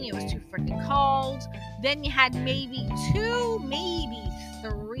snowing, it was too freaking cold. Then you had maybe 2, maybe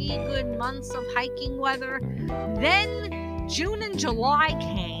 3 good months of hiking weather. Then June and July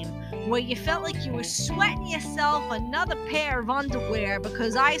came, where you felt like you were sweating yourself another pair of underwear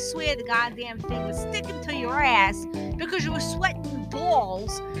because I swear the goddamn thing was sticking to your ass because you were sweating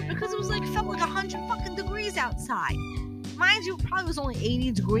balls because it felt like 100 fucking degrees outside. Mind you, it probably was only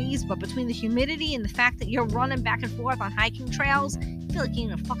 80 degrees, but between the humidity and the fact that you're running back and forth on hiking trails, you feel like you're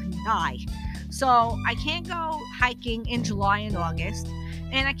gonna fucking die. So I can't go hiking in July and August,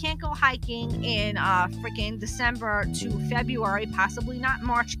 and I can't go hiking in freaking December to February, possibly not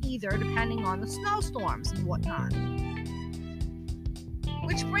March either, depending on the snowstorms and whatnot.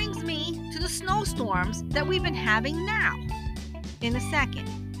 Which brings me to the snowstorms that we've been having now, in a second.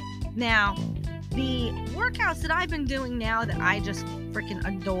 Now, the workouts that I've been doing now that I just freaking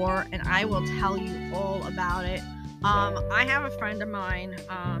adore, and I will tell you all about it. I have a friend of mine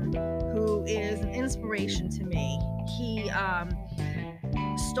who is an inspiration to me. He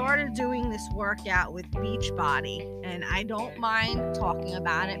started doing this workout with Beachbody, and I don't mind talking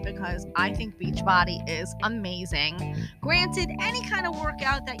about it because I think Beachbody is amazing. Granted, any kind of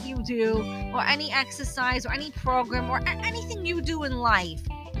workout that you do, or any exercise, or any program, or anything you do in life,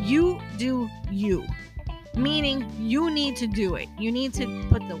 you do you. meaning you need to do it. You need to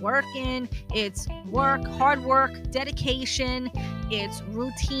put the work in. It's work, hard work, dedication, it's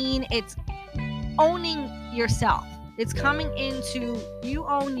routine, it's owning yourself. It's coming into you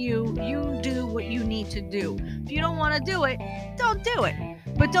own you do what you need to do. If you don't want to do it, don't do it.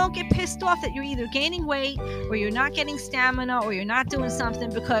 But don't get pissed off that you're either gaining weight or you're not getting stamina or you're not doing something,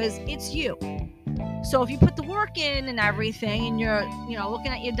 because it's you. So if you put the work in and everything, and you're,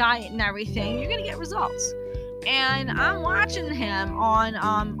 looking at your diet and everything, you're going to get results. And I'm watching him on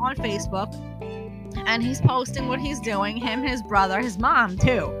Facebook, and he's posting what he's doing, him, his brother, his mom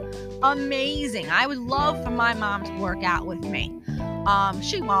too. Amazing. I would love for my mom to work out with me.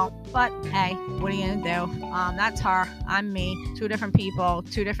 She won't, but hey, what are you gonna do? That's her, I'm me, two different people,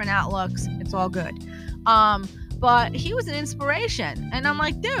 two different outlooks. It's all good. But he was an inspiration, and I'm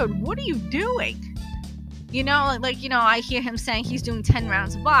like, dude, what are you doing? I hear him saying he's doing 10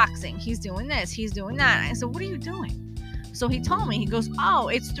 rounds of boxing. He's doing this, he's doing that. And I said, what are you doing? So he told me, he goes, oh,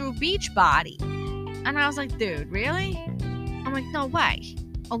 it's through Beachbody. And I was like, dude, really? I'm like, no way.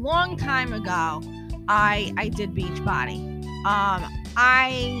 A long time ago, I did Beachbody. I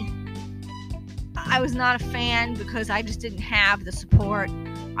was not a fan because I just didn't have the support.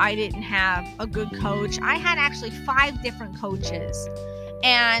 I didn't have a good coach. I had actually 5 different coaches.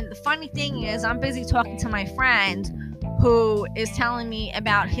 And the funny thing is, I'm busy talking to my friend who is telling me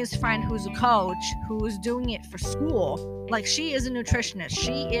about his friend who's a coach, who's doing it for school. Like, she is a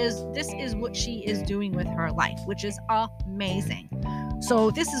nutritionist. This is what she is doing with her life, which is amazing.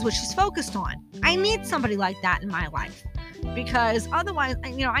 So this is what she's focused on. I need somebody like that in my life, because otherwise,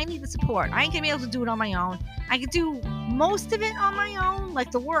 I need the support. I ain't gonna be able to do it on my own. I could do most of it on my own,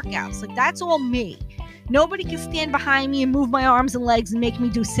 like the workouts. Like, that's all me. Nobody can stand behind me and move my arms and legs and make me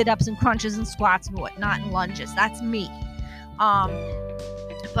do sit-ups and crunches and squats and whatnot and lunges. That's me.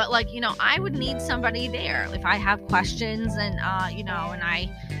 But I would need somebody there if I have questions and and I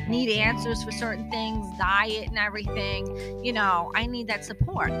need answers for certain things, diet and everything. I need that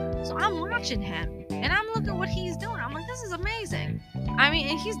support. So I'm watching him and I'm looking at what he's doing. I'm like, this is amazing.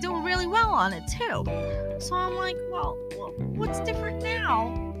 And he's doing really well on it too. So I'm like, well, what's different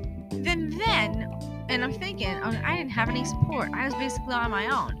now than then? And I'm thinking, I didn't have any support. I was basically on my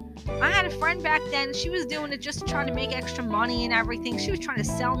own. I had a friend back then. She was doing it just to try to make extra money and everything. She was trying to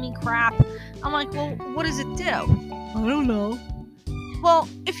sell me crap. I'm like, well, what does it do? I don't know. Well,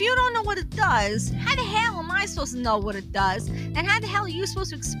 if you don't know what it does, how the hell am I supposed to know what it does? And how the hell are you supposed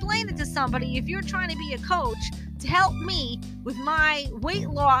to explain it to somebody if you're trying to be a coach to help me with my weight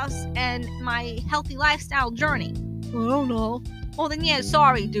loss and my healthy lifestyle journey? I don't know. Well, then, yeah,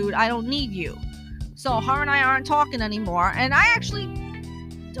 sorry, dude. I don't need you. So her and I aren't talking anymore. And I actually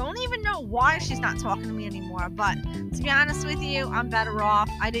don't even know why she's not talking to me anymore. But to be honest with you, I'm better off.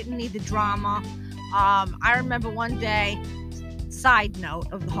 I didn't need the drama. I remember one day, side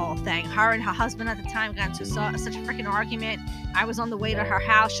note of the whole thing, her and her husband at the time got into such a freaking argument. I was on the way to her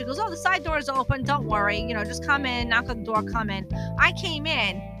house. She goes, oh, the side door is open. Don't worry. Just come in, knock on the door, come in. I came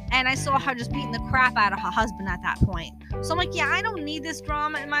in and I saw her just beating the crap out of her husband at that point. So I'm like, yeah, I don't need this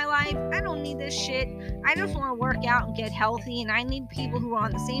drama in my life. I don't need this shit. I just want to work out and get healthy. And I need people who are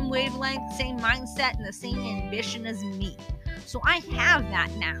on the same wavelength, same mindset, and the same ambition as me. So I have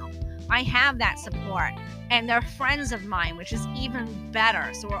that now. I have that support. And they're friends of mine, which is even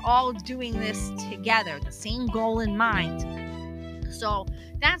better. So we're all doing this together, the same goal in mind. So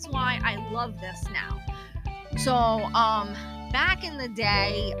that's why I love this now. So, back in the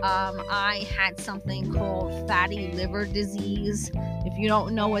day, I had something called fatty liver disease. If you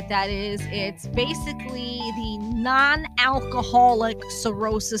don't know what that is, it's basically the non-alcoholic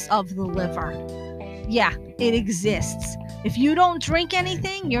cirrhosis of the liver. Yeah, it exists. If you don't drink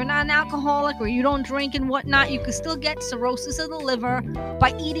anything, you're not an alcoholic, or you don't drink and whatnot, you can still get cirrhosis of the liver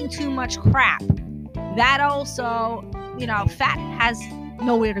by eating too much crap. That also, fat has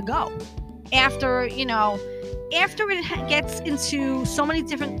nowhere to go. After it gets into so many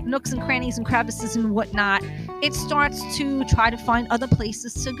different nooks and crannies and crevices and whatnot, it starts to try to find other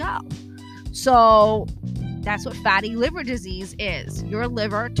places to go. So that's what fatty liver disease is. Your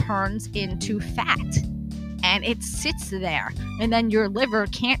liver turns into fat and it sits there. And then your liver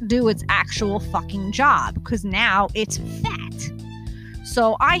can't do its actual fucking job because now it's fat.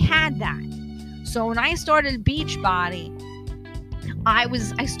 So I had that. So when I started Beachbody,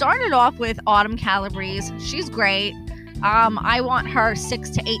 I started off with Autumn Calabrese. She's great. I want her 6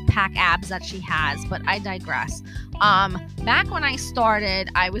 to 8 pack abs that she has, but I digress. Back when I started,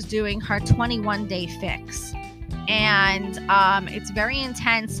 I was doing her 21-day fix. And it's very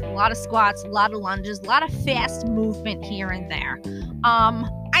intense, a lot of squats, a lot of lunges, a lot of fast movement here and there.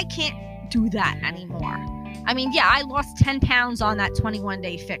 I can't do that anymore. I mean, yeah, I lost 10 pounds on that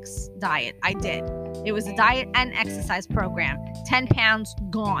 21-day fix diet. I did. It was a diet and exercise program. 10 pounds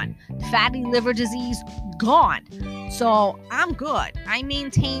gone. Fatty liver disease gone. So I'm good. I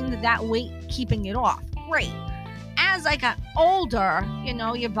maintained that weight, keeping it off. Great. As I got older,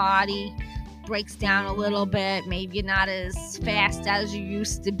 your body breaks down a little bit. Maybe you're not as fast as you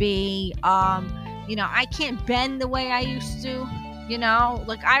used to be. I can't bend the way I used to.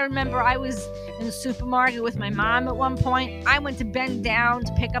 Like I remember I was in the supermarket with my mom at one point. I went to bend down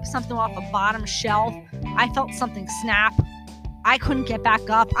to pick up something off a bottom shelf. I felt something snap. I couldn't get back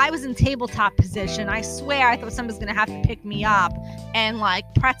up. I was in tabletop position. I swear I thought somebody's going to have to pick me up and like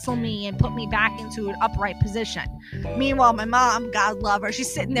pretzel me and put me back into an upright position. Meanwhile, my mom, God love her,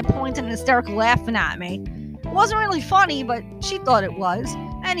 she's sitting there pointing and hysterical laughing at me. It wasn't really funny, but she thought it was.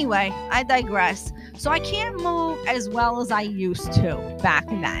 Anyway, I digress. So I can't move as well as I used to back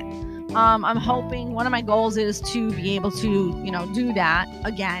then. I'm hoping one of my goals is to be able to, do that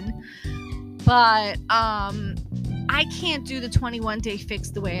again. But I can't do the 21-day fix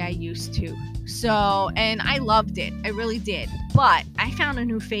the way I used to. So, and I loved it. I really did. But I found a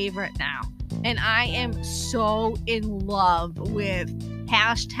new favorite now. And I am so in love with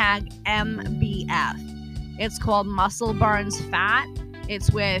 #MBF. It's called Muscle Burns Fat.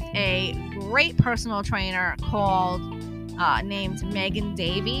 It's with a great personal trainer named Megan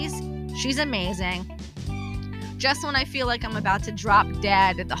Davies. She's amazing. Just when I feel like I'm about to drop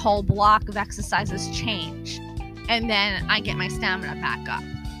dead, the whole block of exercises change. And then I get my stamina back up.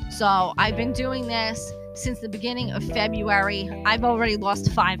 So I've been doing this since the beginning of February. I've already lost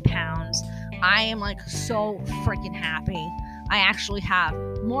 5 pounds. I am like so freaking happy. I actually have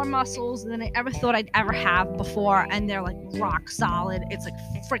more muscles than I ever thought I'd ever have before, and they're like rock solid. It's like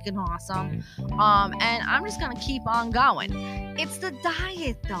freaking awesome. And I'm just gonna keep on going. It's the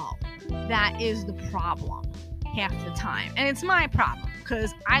diet though that is the problem half the time, and it's my problem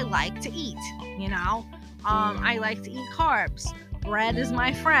because I like to eat. I like to eat carbs. Bread is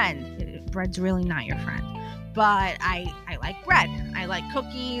my friend. Bread's really not your friend, but I like bread. I like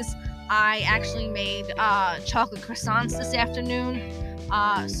cookies. I actually made chocolate croissants this afternoon.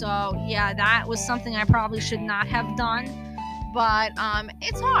 So yeah, that was something I probably should not have done. But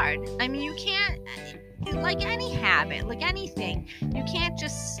it's hard. I mean, you can't, like any habit, like anything, you can't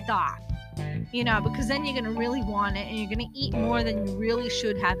just stop. Because then you're going to really want it and you're going to eat more than you really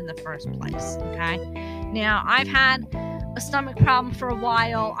should have in the first place. Okay. Now, I've had a stomach problem for a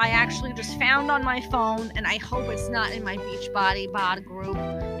while. I actually just found on my phone, and I hope it's not in my Beachbody bod group,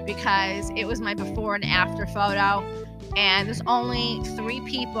 because it was my before and after photo, and there's only 3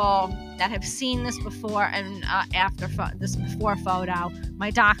 people that have seen this before and this before photo. My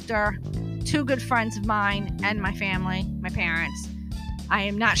doctor, 2 good friends of mine, and my family, my parents. I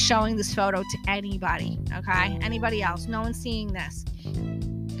am not showing this photo to anybody, okay? Anybody else. No one's seeing this.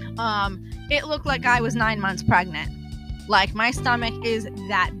 It looked like I was 9 months pregnant. Like, my stomach is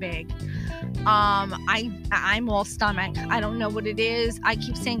that big. I'm all stomach. I don't know what it is. I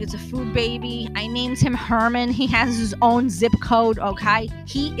keep saying it's a food baby. I named him Herman. He has his own zip code, okay?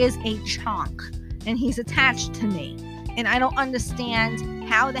 He is a chunk, and he's attached to me. And I don't understand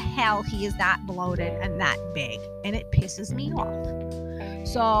how the hell he is that bloated and that big. And it pisses me off.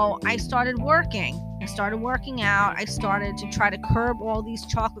 So I started working. I started working out. I started to try to curb all these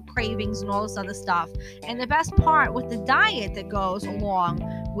chocolate cravings and all this other stuff. And the best part with the diet that goes along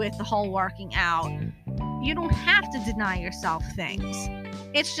with the whole working out, you don't have to deny yourself things.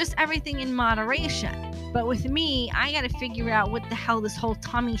 It's just everything in moderation. But with me, I got to figure out what the hell this whole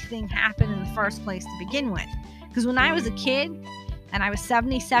tummy thing happened in the first place to begin with. Because when I was a kid and I was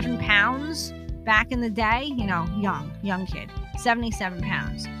 77 pounds back in the day, young kid, 77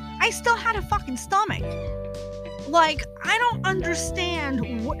 pounds. I still had a fucking stomach. Like, I don't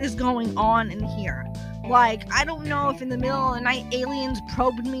understand what is going on in here. Like, I don't know if in the middle of the night aliens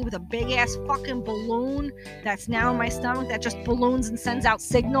probed me with a big ass fucking balloon that's now in my stomach that just balloons and sends out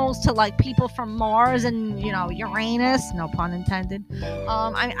signals to like people from Mars and, Uranus, no pun intended.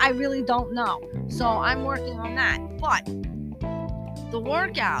 I really don't know. So I'm working on that. But the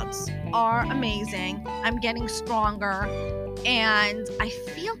workouts are amazing. I'm getting stronger and I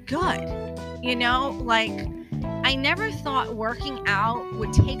feel good. I never thought working out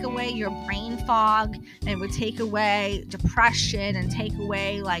would take away your brain fog and would take away depression and take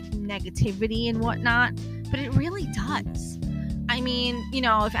away like negativity and whatnot, but it really does. I mean,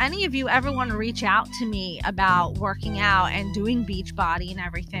 if any of you ever want to reach out to me about working out and doing Beachbody and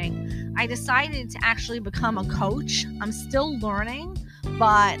everything, I decided to actually become a coach. I'm still learning,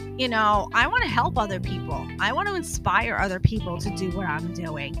 But, I want to help other people. I want to inspire other people to do what I'm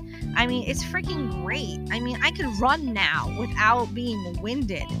doing. I mean, it's freaking great. I mean, I could run now without being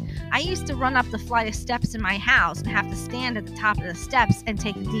winded. I used to run up the flight of steps in my house and have to stand at the top of the steps and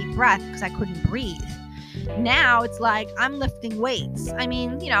take a deep breath because I couldn't breathe. Now it's like I'm lifting weights. I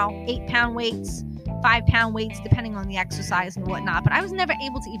mean, 8-pound weights, 5-pound weights, depending on the exercise and whatnot. But I was never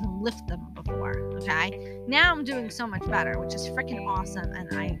able to even lift them before. Okay. Now I'm doing so much better, which is freaking awesome.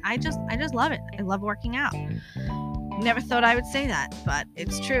 And I just love it. I love working out. Never thought I would say that, but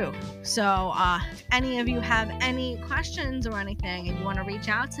it's true. So if any of you have any questions or anything and you want to reach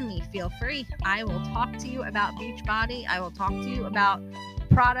out to me, feel free. I will talk to you about Beachbody. I will talk to you about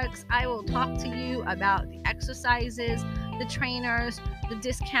products. I will talk to you about the exercises, the trainers, the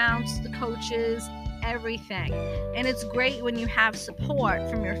discounts, the coaches, everything. And it's great when you have support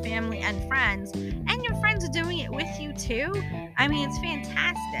from your family and friends, and your friends are doing it with you too. I mean, it's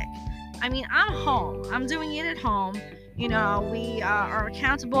fantastic. I mean, I'm home. I'm doing it at home. We are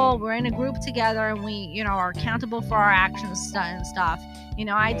accountable. We're in a group together, and we, are accountable for our actions and stuff.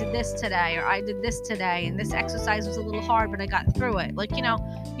 I did this today, or I did this today, and this exercise was a little hard, but I got through it.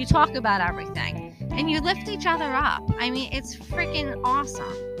 You talk about everything, and you lift each other up. I mean, it's freaking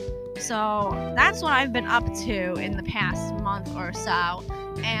awesome. So that's what I've been up to in the past month or so.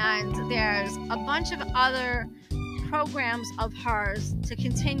 And there's a bunch of other programs of hers to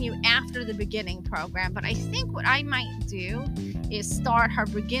continue after the beginning program, but I think what I might do is start her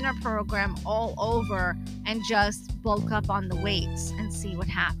beginner program all over and just bulk up on the weights and see what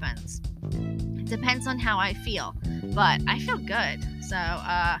happens. It depends on how I feel, but I feel good. So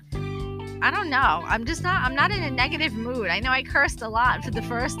I don't know. I'm not in a negative mood. I know I cursed a lot for the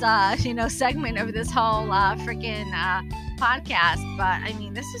first segment of this whole freaking podcast, but I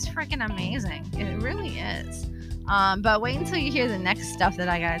mean, this is freaking amazing. It really is. But wait until you hear the next stuff that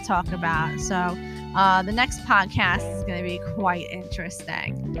I got to talk about. So the next podcast is going to be quite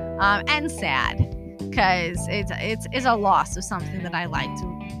interesting and sad, because it's a loss of something that I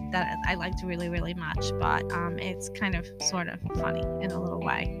liked really, really much. But it's kind of sort of funny in a little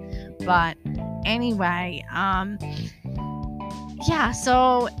way. But anyway, yeah.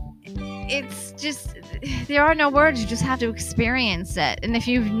 So it's just, there are no words. You just have to experience it. And if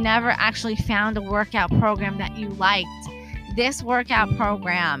you've never actually found a workout program that you liked, this workout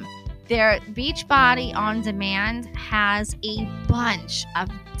program, their Beachbody On Demand, has a bunch of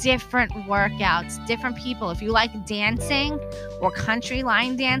different workouts, different people. If you like dancing or country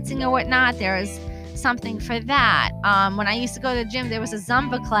line dancing or whatnot, there is something for that. When I used to go to the gym, there was a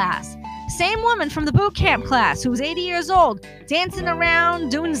Zumba class. Same woman from the boot camp class who was 80 years old, dancing around,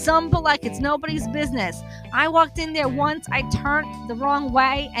 doing Zumba like it's nobody's business. I walked in there once, I turned the wrong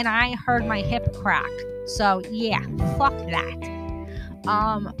way, and I heard my hip crack. So, yeah, fuck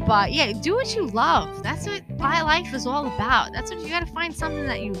that. But, yeah, do what you love. That's what my life is all about. That's what you gotta find, something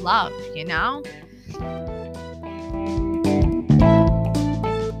that you love,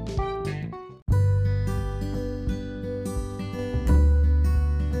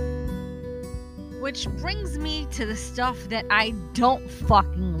 Which brings me to the stuff that I don't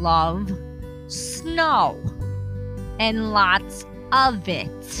fucking love. Snow. And lots of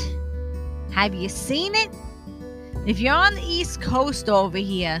it. Have you seen it? If you're on the East Coast over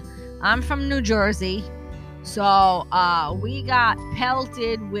here, I'm from New Jersey. So, we got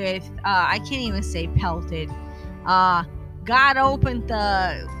pelted with, I can't even say pelted. God opened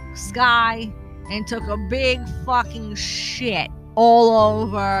the sky and took a big fucking shit all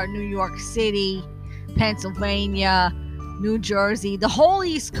over New York City, Pennsylvania, New Jersey, the whole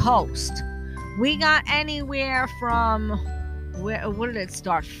East Coast. We got anywhere from, what did it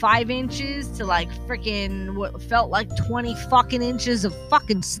start? 5 inches to like freaking what felt like 20 fucking inches of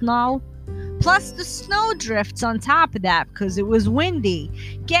fucking snow. Plus the snow drifts on top of that because it was windy.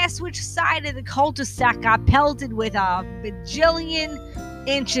 Guess which side of the cul-de-sac got pelted with a bajillion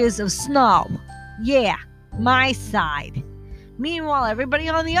inches of snow? Yeah, my side. Meanwhile, everybody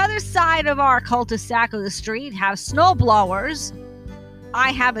on the other side of our cul-de-sac of the street have snow blowers.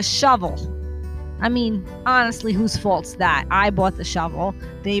 I have a shovel. I mean, honestly, whose fault's that? I bought the shovel.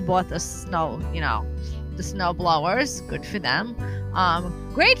 They bought the snow, the snow blowers. Good for them.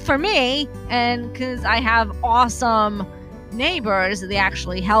 Great for me, and because I have awesome neighbors, they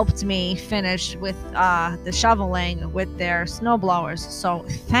actually helped me finish with the shoveling with their snow blowers. So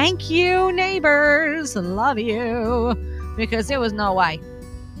thank you, neighbors. Love you. Because there was no way.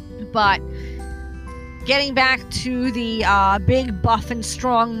 But getting back to the big, buff, and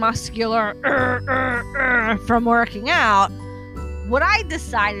strong, muscular from working out, what I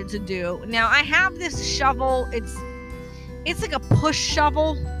decided to do, now I have this shovel, it's like a push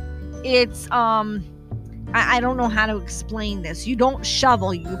shovel. It's I don't know how to explain this. You don't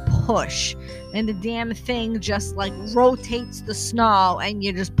shovel, you push. And the damn thing just like rotates the snow and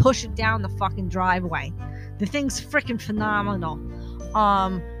you just push it down the fucking driveway. The thing's freaking phenomenal.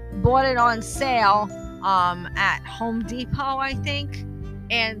 Bought it on sale at Home Depot, I think.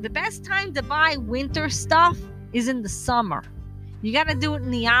 And the best time to buy winter stuff is in the summer. You got to do it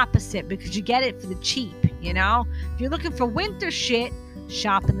in the opposite because you get it for the cheap, you know? If you're looking for winter shit,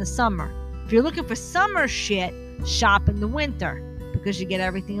 shop in the summer. If you're looking for summer shit, shop in the winter because you get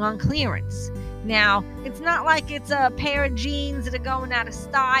everything on clearance. Now, it's not like it's a pair of jeans that are going out of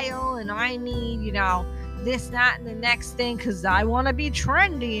style and I need, you know, this, that, and the next thing because I want to be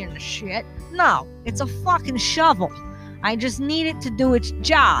trendy and shit. No, it's a fucking shovel. I just need it to do its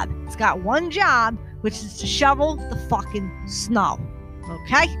job. It's got one job, which is to shovel the fucking snow.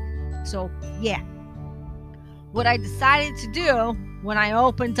 Okay? So, yeah. What I decided to do when I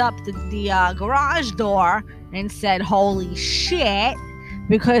opened up the garage door and said, holy shit,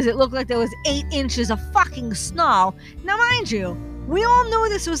 because it looked like there was 8 inches of fucking snow. Now, mind you, we all knew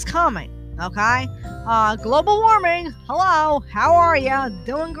this was coming, okay? Global warming, hello, how are ya?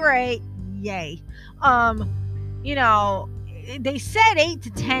 Doing great, yay. You know, they said 8 to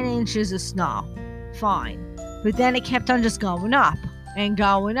 10 inches of snow, fine. But then it kept on just going up and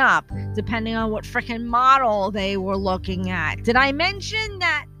going up, depending on what freaking model they were looking at. Did I mention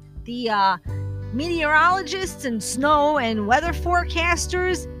that the meteorologists and snow and weather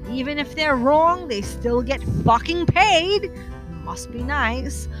forecasters, even if they're wrong, they still get fucking paid? Must be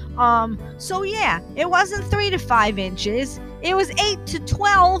nice. So yeah, it wasn't 3 to 5 inches. It was 8 to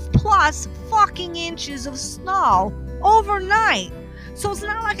 12 plus fucking inches of snow overnight. So it's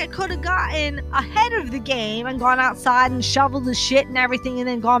not like I could have gotten ahead of the game and gone outside and shoveled the shit and everything and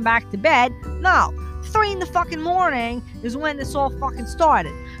then gone back to bed. No. 3 in the fucking morning is when this all fucking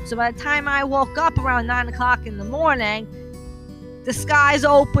started. So by the time I woke up around 9 o'clock in the morning, the skies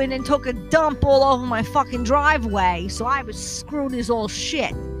opened and took a dump all over my fucking driveway. So I was screwed as all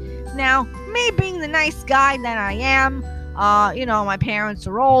shit. Now, me being the nice guy that I am, you know, my parents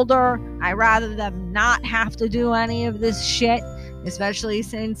are older. I'd rather them not have to do any of this shit. Especially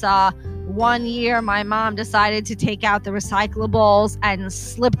since 1 year my mom decided to take out the recyclables and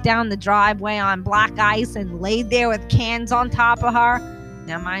slip down the driveway on black ice and laid there with cans on top of her.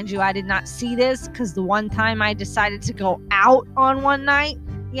 Now, mind you, I did not see this because the one time I decided to go out on one night,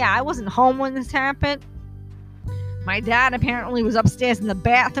 yeah, I wasn't home when this happened. My dad apparently was upstairs in the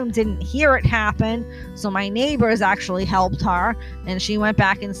bathroom, didn't hear it happen, so my neighbors actually helped her, and she went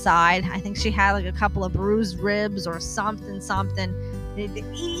back inside. I think she had like a couple of bruised ribs or something.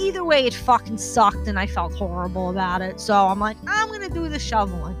 Either way, it fucking sucked, and I felt horrible about it. So I'm like, I'm gonna do the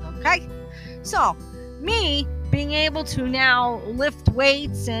shoveling, okay? So, me being able to now lift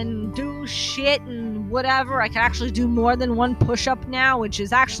weights and do shit and whatever, I can actually do more than one push-up now, which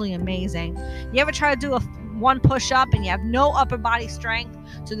is actually amazing. You ever try to do one push-up and you have no upper body strength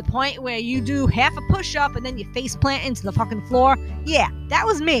to the point where you do half a push-up and then you face plant into the fucking floor? Yeah, that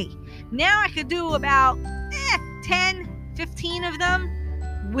was me. Now I could do about 10, 15 of them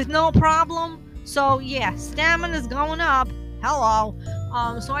with no problem. So yeah, stamina's going up. Hello.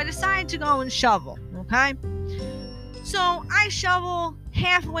 So I decided to go and shovel, okay? So I shovel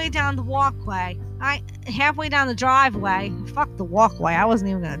halfway down the walkway. Halfway down the driveway. Fuck the walkway. I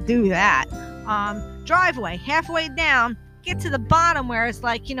wasn't even gonna do that. Driveway, halfway down, get to the bottom where it's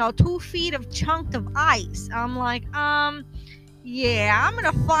like, 2 feet of chunk of ice. I'm like, yeah, I'm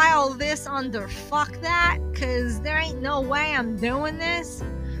gonna file this under fuck that, cause there ain't no way I'm doing this.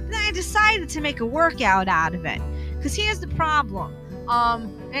 Then I decided to make a workout out of it. Cause here's the problem.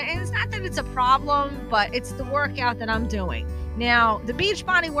 And it's not that it's a problem, but it's the workout that I'm doing. Now, the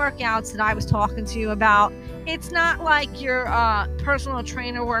Beachbody workouts that I was talking to you about, it's not like your personal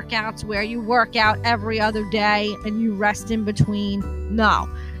trainer workouts where you work out every other day and you rest in between. No.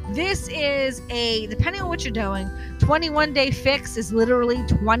 This is depending on what you're doing, 21-day fix is literally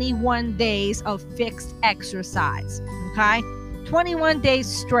 21 days of fixed exercise. Okay? 21 days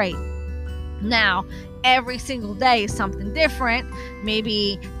straight. Now, every single day is something different.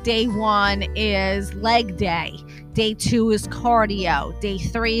 Maybe day 1 is leg day. Day 2 is cardio. Day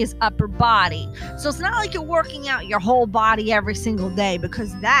 3 is upper body. So it's not like you're working out your whole body every single day,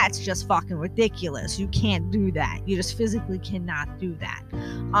 because that's just fucking ridiculous. You can't do that. You just physically cannot do that.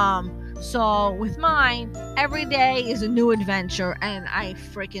 So with mine, every day is a new adventure and I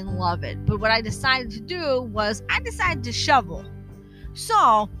freaking love it. But what I decided to do was I decided to shovel.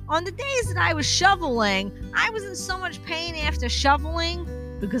 So on the days that I was shoveling, I was in so much pain after shoveling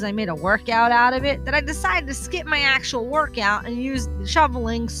because I made a workout out of it that I decided to skip my actual workout and use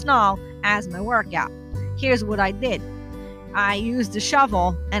shoveling snow as my workout. Here's what I did. I used a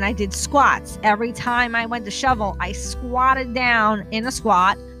shovel and I did squats. Every time I went to shovel, I squatted down in a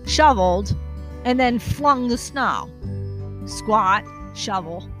squat, shoveled, and then flung the snow. Squat,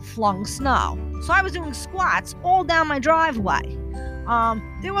 shovel, flung snow. So I was doing squats all down my driveway.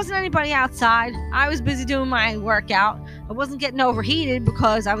 There wasn't anybody outside. I was busy doing my workout. I wasn't getting overheated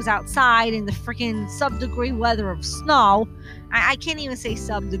because I was outside in the freaking sub-degree weather of snow. I can't even say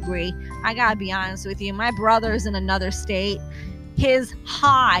sub-degree. I gotta be honest with you. My brother's in another state. His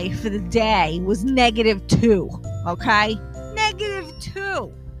high for the day was -2, okay?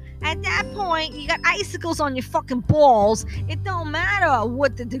 -2. At that point, you got icicles on your fucking balls. It don't matter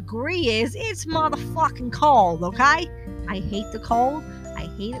what the degree is. It's motherfucking cold, okay? I hate the cold. I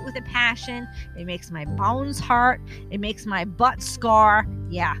hate it with a passion. It makes my bones hurt. It makes my butt scar.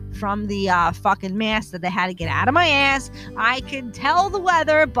 Yeah, from the fucking mask that they had to get out of my ass. I can tell the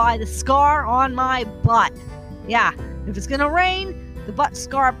weather by the scar on my butt. Yeah, if it's gonna rain, the butt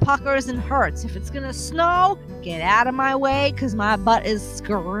scar puckers and hurts. If it's gonna snow, get out of my way because my butt is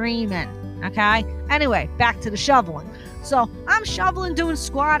screaming. Okay? Anyway, back to the shoveling. So I'm shoveling, doing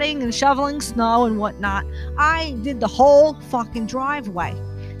squatting and shoveling snow and whatnot. I did the whole fucking driveway.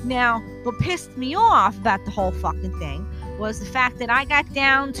 Now, what pissed me off about the whole fucking thing was the fact that I got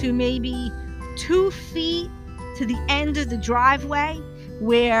down to maybe 2 feet to the end of the driveway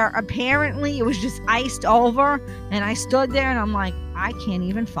where apparently it was just iced over, and I stood there and I'm like, I can't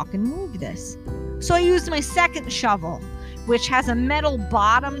even fucking move this. So I used my second shovel, which has a metal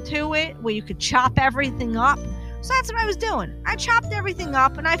bottom to it where you could chop everything up. So that's what I was doing. I chopped everything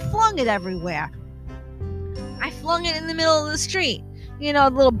up and I flung it everywhere. I flung it in the middle of the street. You know,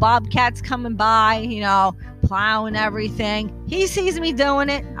 the little bobcats coming by, you know, plowing everything. He sees me doing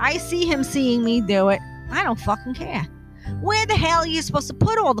it. I see him seeing me do it. I don't fucking care. Where the hell are you supposed to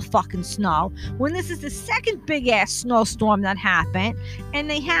put all the fucking snow when this is the second big-ass snowstorm that happened, and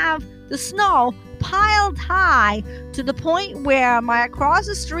they have the snow piled high to the point where my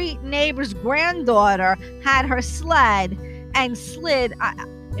across-the-street neighbor's granddaughter had her sled and slid.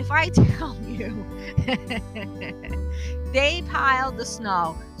 If I tell you, they piled the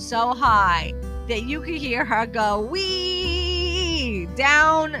snow so high that you could hear her go wee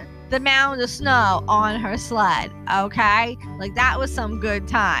down the mound of snow on her sled, okay? Like, that was some good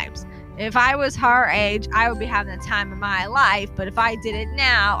times. If I was her age, I would be having the time of my life, but if I did it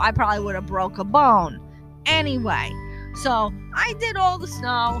now, I probably would have broke a bone. Anyway, so I did all the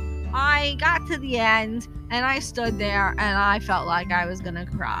snow. I got to the end, and I stood there, and I felt like I was gonna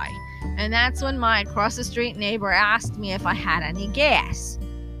cry. And that's when my across-the-street neighbor asked me if I had any gas.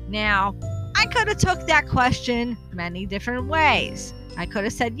 Now, I could have took that question many different ways. I could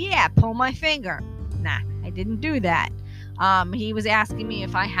have said, yeah, pull my finger. Nah, I didn't do that. He was asking me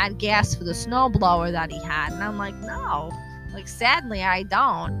if I had gas for the snowblower that he had, and I'm like, no. Like, sadly, I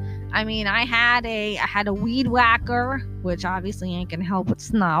don't. I mean, I had a weed whacker, which obviously ain't gonna help with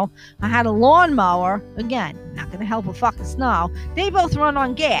snow. I had a lawnmower, again, not gonna help with fucking snow. They both run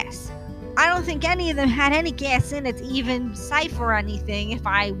on gas. I don't think any of them had any gas in it to even cipher anything if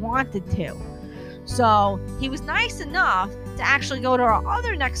I wanted to. So he was nice enough to actually go to our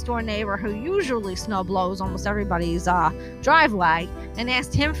other next door neighbor who usually snow blows almost everybody's driveway and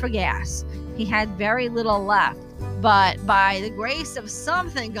asked him for gas. He had very little left, but by the grace of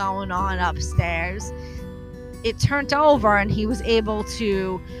something going on upstairs, it turned over and he was able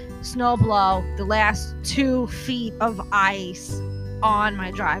to snow blow the last 2 feet of ice on my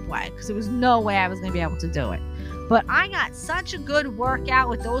driveway because there was no way I was going to be able to do it. But I got such a good workout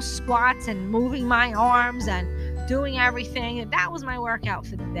with those squats and moving my arms and doing everything. That was my workout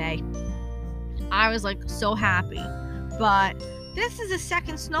for the day. I was like so happy. But this is a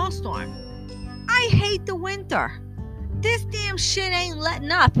second snowstorm. I hate the winter. This damn shit ain't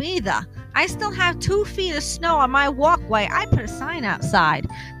letting up either. I still have 2 feet of snow on my walkway. I put a sign outside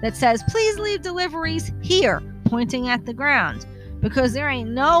that says, please leave deliveries here, pointing at the ground. Because there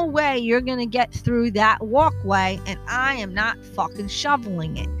ain't no way you're going to get through that walkway, and I am not fucking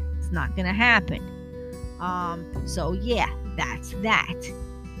shoveling it. It's not going to happen. So yeah, that's that.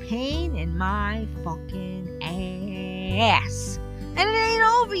 Pain in my fucking ass. And it ain't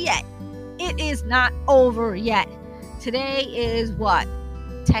over yet. It is not over yet. Today is what?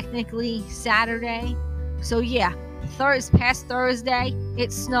 Technically Saturday. So yeah, past Thursday,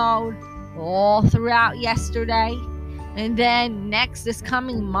 it snowed all throughout yesterday. And then this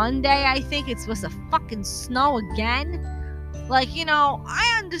coming Monday, I think it's supposed to fucking snow again. Like, you know,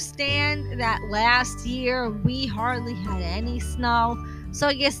 I understand that last year we hardly had any snow. So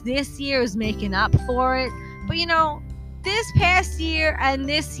I guess this year is making up for it. But you know, this past year and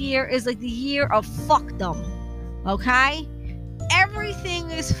this year is like the year of fuckdom. Okay? Everything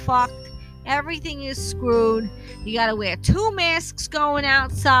is fucked. Everything is screwed. You gotta wear 2 masks going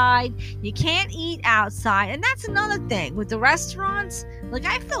outside. You can't eat outside. And that's another thing with the restaurants. Like,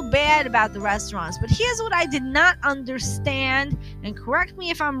 I feel bad about the restaurants, but here's what I did not understand. And correct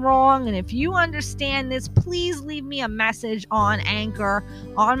me if I'm wrong. And if you understand this, please leave me a message on Anchor,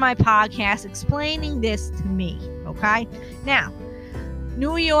 on my podcast, explaining this to me. Okay? Now,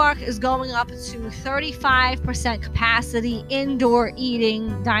 New York is going up to 35% capacity indoor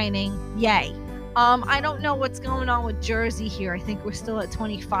eating, dining. Yay. I don't know what's going on with Jersey here. I think we're still at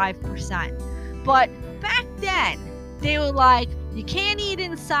 25%. But back then, they were like, you can't eat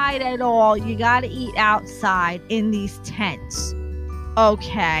inside at all. You got to eat outside in these tents.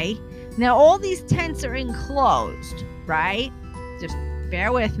 Okay. Now, all these tents are enclosed, right? Just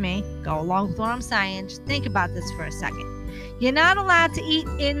bear with me. Go along with what I'm saying. Just think about this for a second. You're not allowed to eat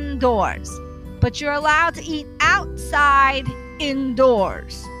indoors, but you're allowed to eat outside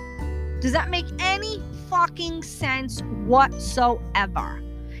indoors. Does that make any fucking sense whatsoever?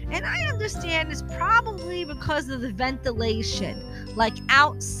 And I understand it's probably because of the ventilation. Like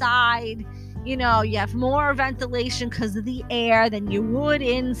outside, you know, you have more ventilation because of the air than you would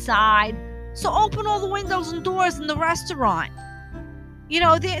inside. So open all the windows and doors in the restaurant. You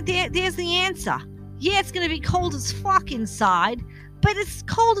know, there's the answer. Yeah, it's going to be cold as fuck inside, but it's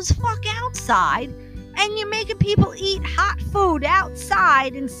cold as fuck outside. And you're making people eat hot food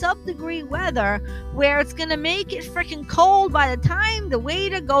outside in sub-degree weather where it's going to make it freaking cold by the time the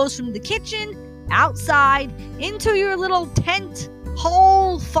waiter goes from the kitchen outside into your little tent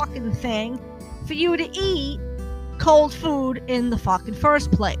hole fucking thing for you to eat cold food in the fucking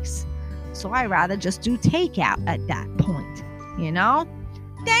first place. So I'd rather just do takeout at that point, you know?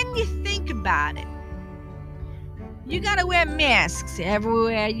 Then you think about it. You gotta wear masks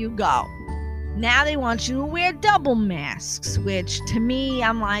everywhere you go. Now they want you to wear double masks, which to me,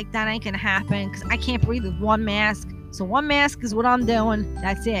 I'm like, that ain't gonna happen because I can't breathe with one mask. So 1 mask is what I'm doing.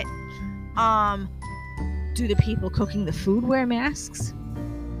 That's it. Do the people cooking the food wear masks?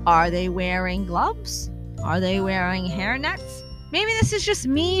 Are they wearing gloves? Are they wearing hairnets? Maybe this is just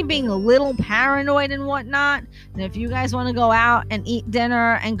me being a little paranoid and whatnot. And if you guys want to go out and eat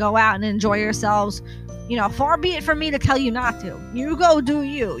dinner and go out and enjoy yourselves, you know, far be it from me to tell you not to. You go do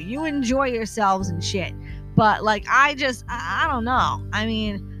you. You enjoy yourselves and shit. But, like, I don't know. I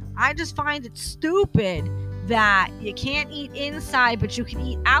mean, I just find it stupid that you can't eat inside, but you can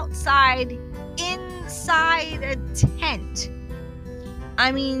eat outside inside a tent.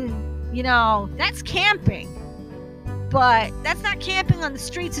 I mean, you know, that's camping. But that's not camping on the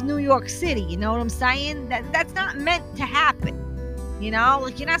streets of New York City. You know what I'm saying? That's not meant to happen. You know?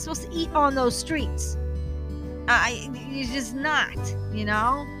 Like, you're not supposed to eat on those streets. You're just not, you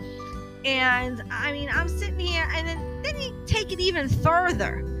know? And, I mean, I'm sitting here, and then you take it even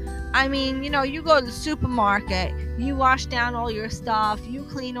further. I mean, you know, you go to the supermarket, you wash down all your stuff, you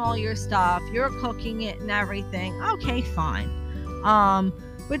clean all your stuff, you're cooking it and everything. Okay, fine.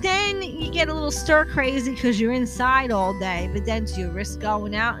 But then you get a little stir crazy because you're inside all day. But then do you risk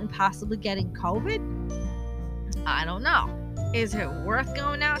going out and possibly getting COVID? I don't know. Is it worth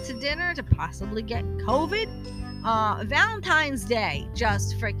going out to dinner to possibly get COVID? Valentine's Day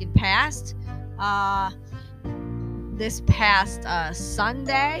just freaking passed. This past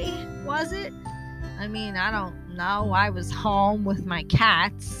Sunday, was it? I mean, I don't know. I was home with my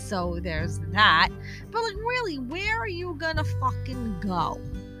cats, so there's that. But, like, really, where are you gonna fucking go?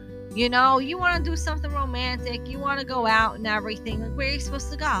 You know, you want to do something romantic, you want to go out and everything. Like, where are you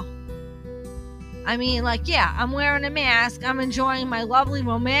supposed to go? I mean, like, yeah, I'm wearing a mask. I'm enjoying my lovely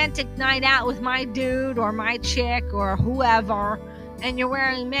romantic night out with my dude or my chick or whoever, and you're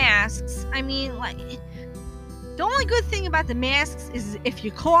wearing masks. I mean, like, the only good thing about the masks is if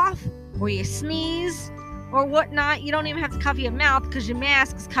you cough or you sneeze or whatnot, you don't even have to cover your mouth because your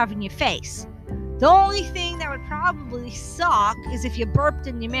mask is covering your face. The only thing that would probably suck is if you burped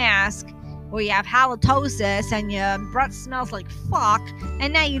in your mask or you have halitosis and your breath smells like fuck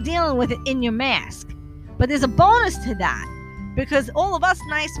and now you're dealing with it in your mask. But there's a bonus to that because all of us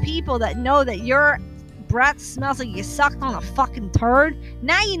nice people that know that your breath smells like you sucked on a fucking turd,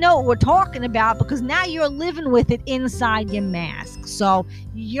 now you know what we're talking about because now you're living with it inside your mask. So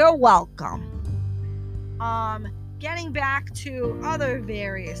you're welcome. Getting back to other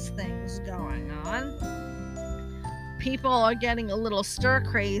various things going on. People are getting a little stir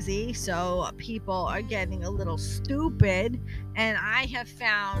crazy, so people are getting a little stupid, and I have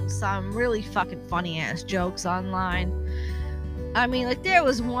found some really fucking funny ass jokes online. I mean, like, there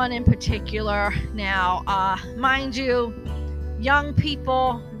was one in particular. Now, mind you, young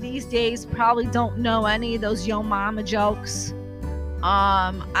people these days probably don't know any of those yo mama jokes.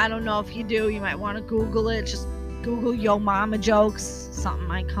 I don't know if you do. You might want to Google it. Just Google yo mama jokes. Something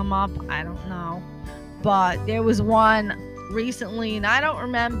might come up. I don't know. But there was one recently, and I don't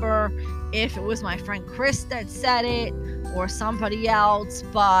remember if it was my friend Chris that said it or somebody else,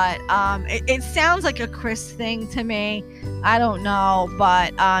 but it sounds like a Chris thing to me. I don't know,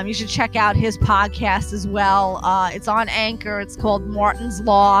 but you should check out his podcast as well. It's on Anchor. It's called Martin's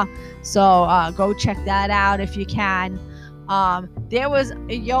Law, so go check that out if you can. There was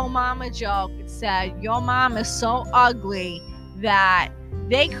a yo mama joke. It said, your mom is so ugly that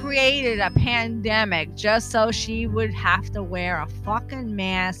they created a pandemic just so she would have to wear a fucking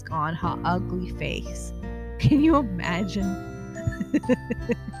mask on her ugly face. Can you imagine?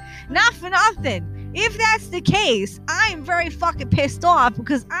 Not for nothing. If that's the case, I'm very fucking pissed off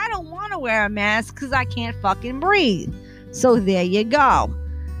because I don't want to wear a mask because I can't fucking breathe. So there you go.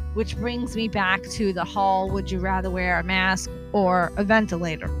 Which brings me back to the whole, would you rather wear a mask or a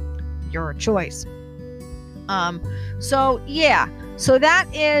ventilator? Your choice. So yeah. So that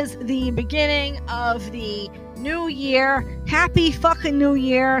is the beginning of the new year. Happy fucking new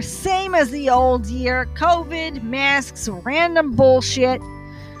year. Same as the old year. COVID, masks, random bullshit.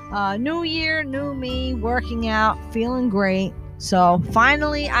 New year, new me, working out, feeling great. So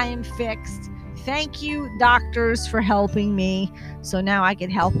finally I am fixed. Thank you, doctors, for helping me. So now I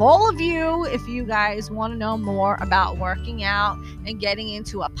can help all of you if you guys want to know more about working out and getting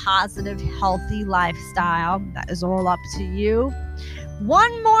into a positive, healthy lifestyle. That is all up to you.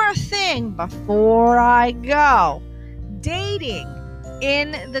 One more thing before I go. Dating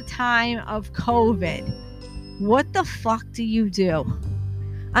in the time of COVID. What the fuck do you do?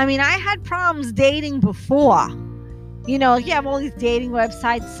 I mean, I had problems dating before. You know, you have all these dating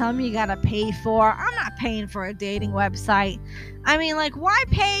websites. Some you gotta pay for. I'm not paying for a dating website. I mean, like, why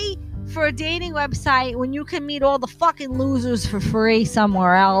pay for a dating website when you can meet all the fucking losers for free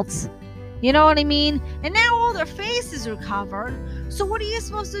somewhere else? You know what I mean? And now all their faces are covered. So what are you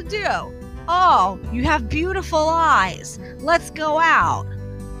supposed to do? Oh, you have beautiful eyes. Let's go out.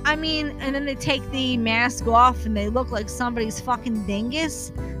 I mean, and then they take the mask off and they look like somebody's fucking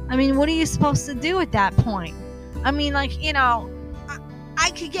dingus. I mean, what are you supposed to do at that point? I mean, like, you know, I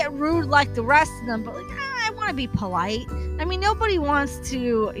could get rude like the rest of them, but like, I want to be polite. I mean, nobody wants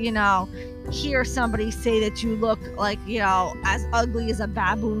to, you know, hear somebody say that you look like, you know, as ugly as a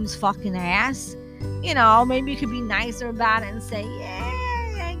baboon's fucking ass. You know, maybe you could be nicer about it and say,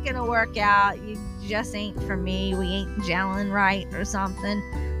 yeah, it ain't gonna work out. You just ain't for me. We ain't gelling right or something.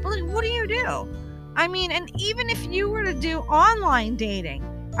 But like, what do you do? I mean, and even if you were to do online dating,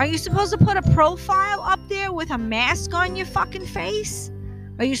 are you supposed to put a profile up there with a mask on your fucking face?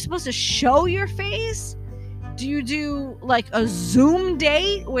 Are you supposed to show your face? Do you do like a Zoom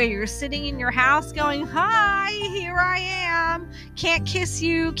date where you're sitting in your house going, hi, here I am. Can't kiss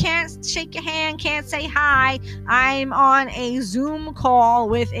you, can't shake your hand, can't say hi. I'm on a Zoom call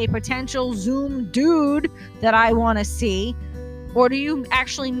with a potential Zoom dude that I want to see. Or do you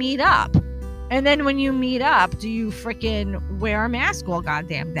actually meet up? And then when you meet up, do you freaking wear a mask all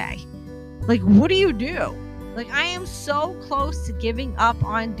goddamn day? Like, what do you do? Like, I am so close to giving up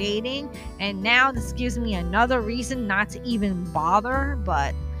on dating, and now this gives me another reason not to even bother.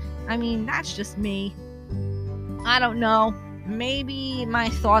 But, I mean, that's just me. I don't know. Maybe my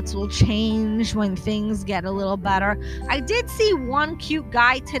thoughts will change when things get a little better. I did see one cute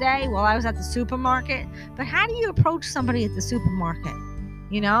guy today while I was at the supermarket, but how do you approach somebody at the supermarket?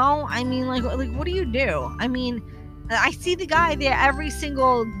 You know, I mean, like, what do you do? I mean, I see the guy there every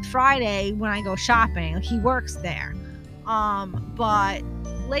single Friday when I go shopping. Like, he works there. But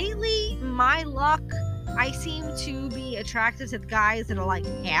lately, my luck, I seem to be attracted to the guys that are like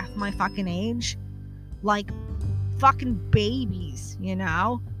half my fucking age. Like, fucking babies, you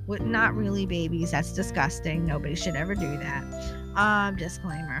know? Not really babies. That's disgusting. Nobody should ever do that.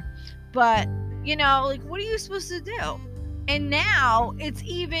 Disclaimer. But, you know, like, what are you supposed to do? And now it's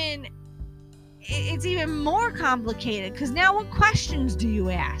even more complicated, because now what questions do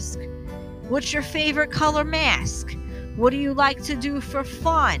you ask? What's your favorite color mask? What do you like to do for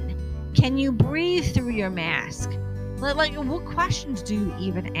fun? Can you breathe through your mask? Like, what questions do you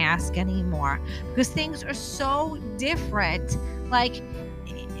even ask anymore? Because things are so different. Like,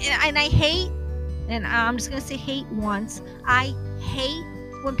 and I hate, and I'm just going to say hate once, I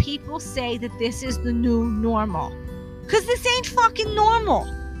hate when people say that this is the new normal. Because this ain't fucking normal.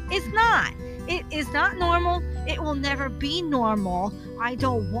 It's not. It is not normal. It will never be normal. I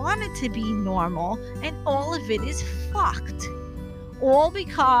don't want it to be normal. And all of it is fucked. all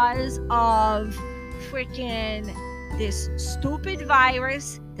because of freaking this stupid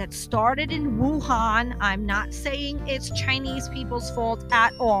virus that started in Wuhan. I'm not saying it's Chinese people's fault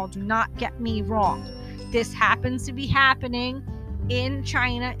at all. Do not get me wrong. This happens to be happening in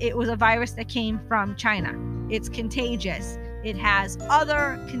China. It was a virus that came from China. It's contagious. It has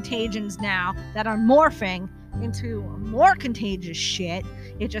other contagions now that are morphing into more contagious shit.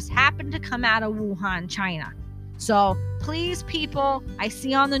 It just happened to come out of Wuhan, China. So please, people, I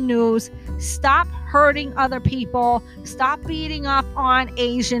see on the news, stop hurting other people. Stop beating up on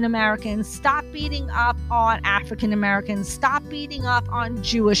Asian Americans. Stop beating up on African Americans. Stop beating up on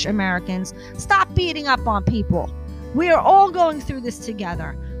Jewish Americans. Stop beating up on people. We are all going through this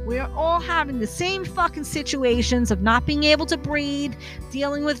together. We are all having the same fucking situations of not being able to breathe,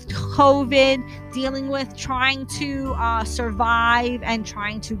 dealing with COVID, dealing with trying to survive and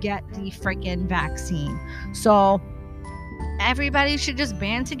trying to get the freaking vaccine. So everybody should just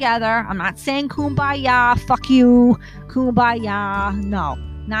band together. I'm not saying kumbaya, fuck you, kumbaya. No,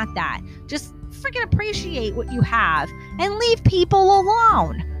 not that. Just freaking appreciate what you have and leave people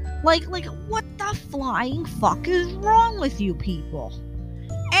alone. Like what the flying fuck is wrong with you people?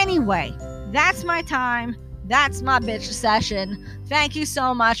 Anyway, that's my time. That's my bitch session. Thank you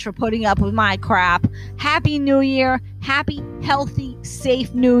so much for putting up with my crap. Happy New Year. Happy, healthy,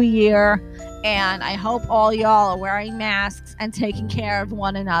 safe New Year. And I hope all y'all are wearing masks and taking care of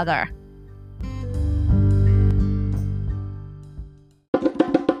one another.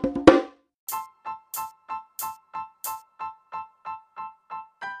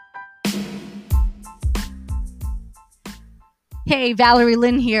 Hey, Valerie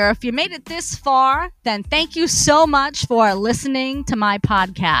Lynn here. If you made it this far, then thank you so much for listening to my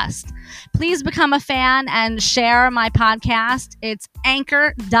podcast. Please become a fan and share my podcast. It's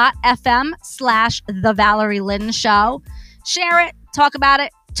anchor.fm/The Valerie Lynn Show. Share it, talk about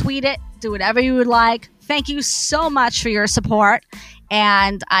it, tweet it, do whatever you would like. Thank you so much for your support,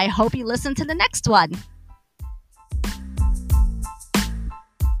 and I hope you listen to the next one.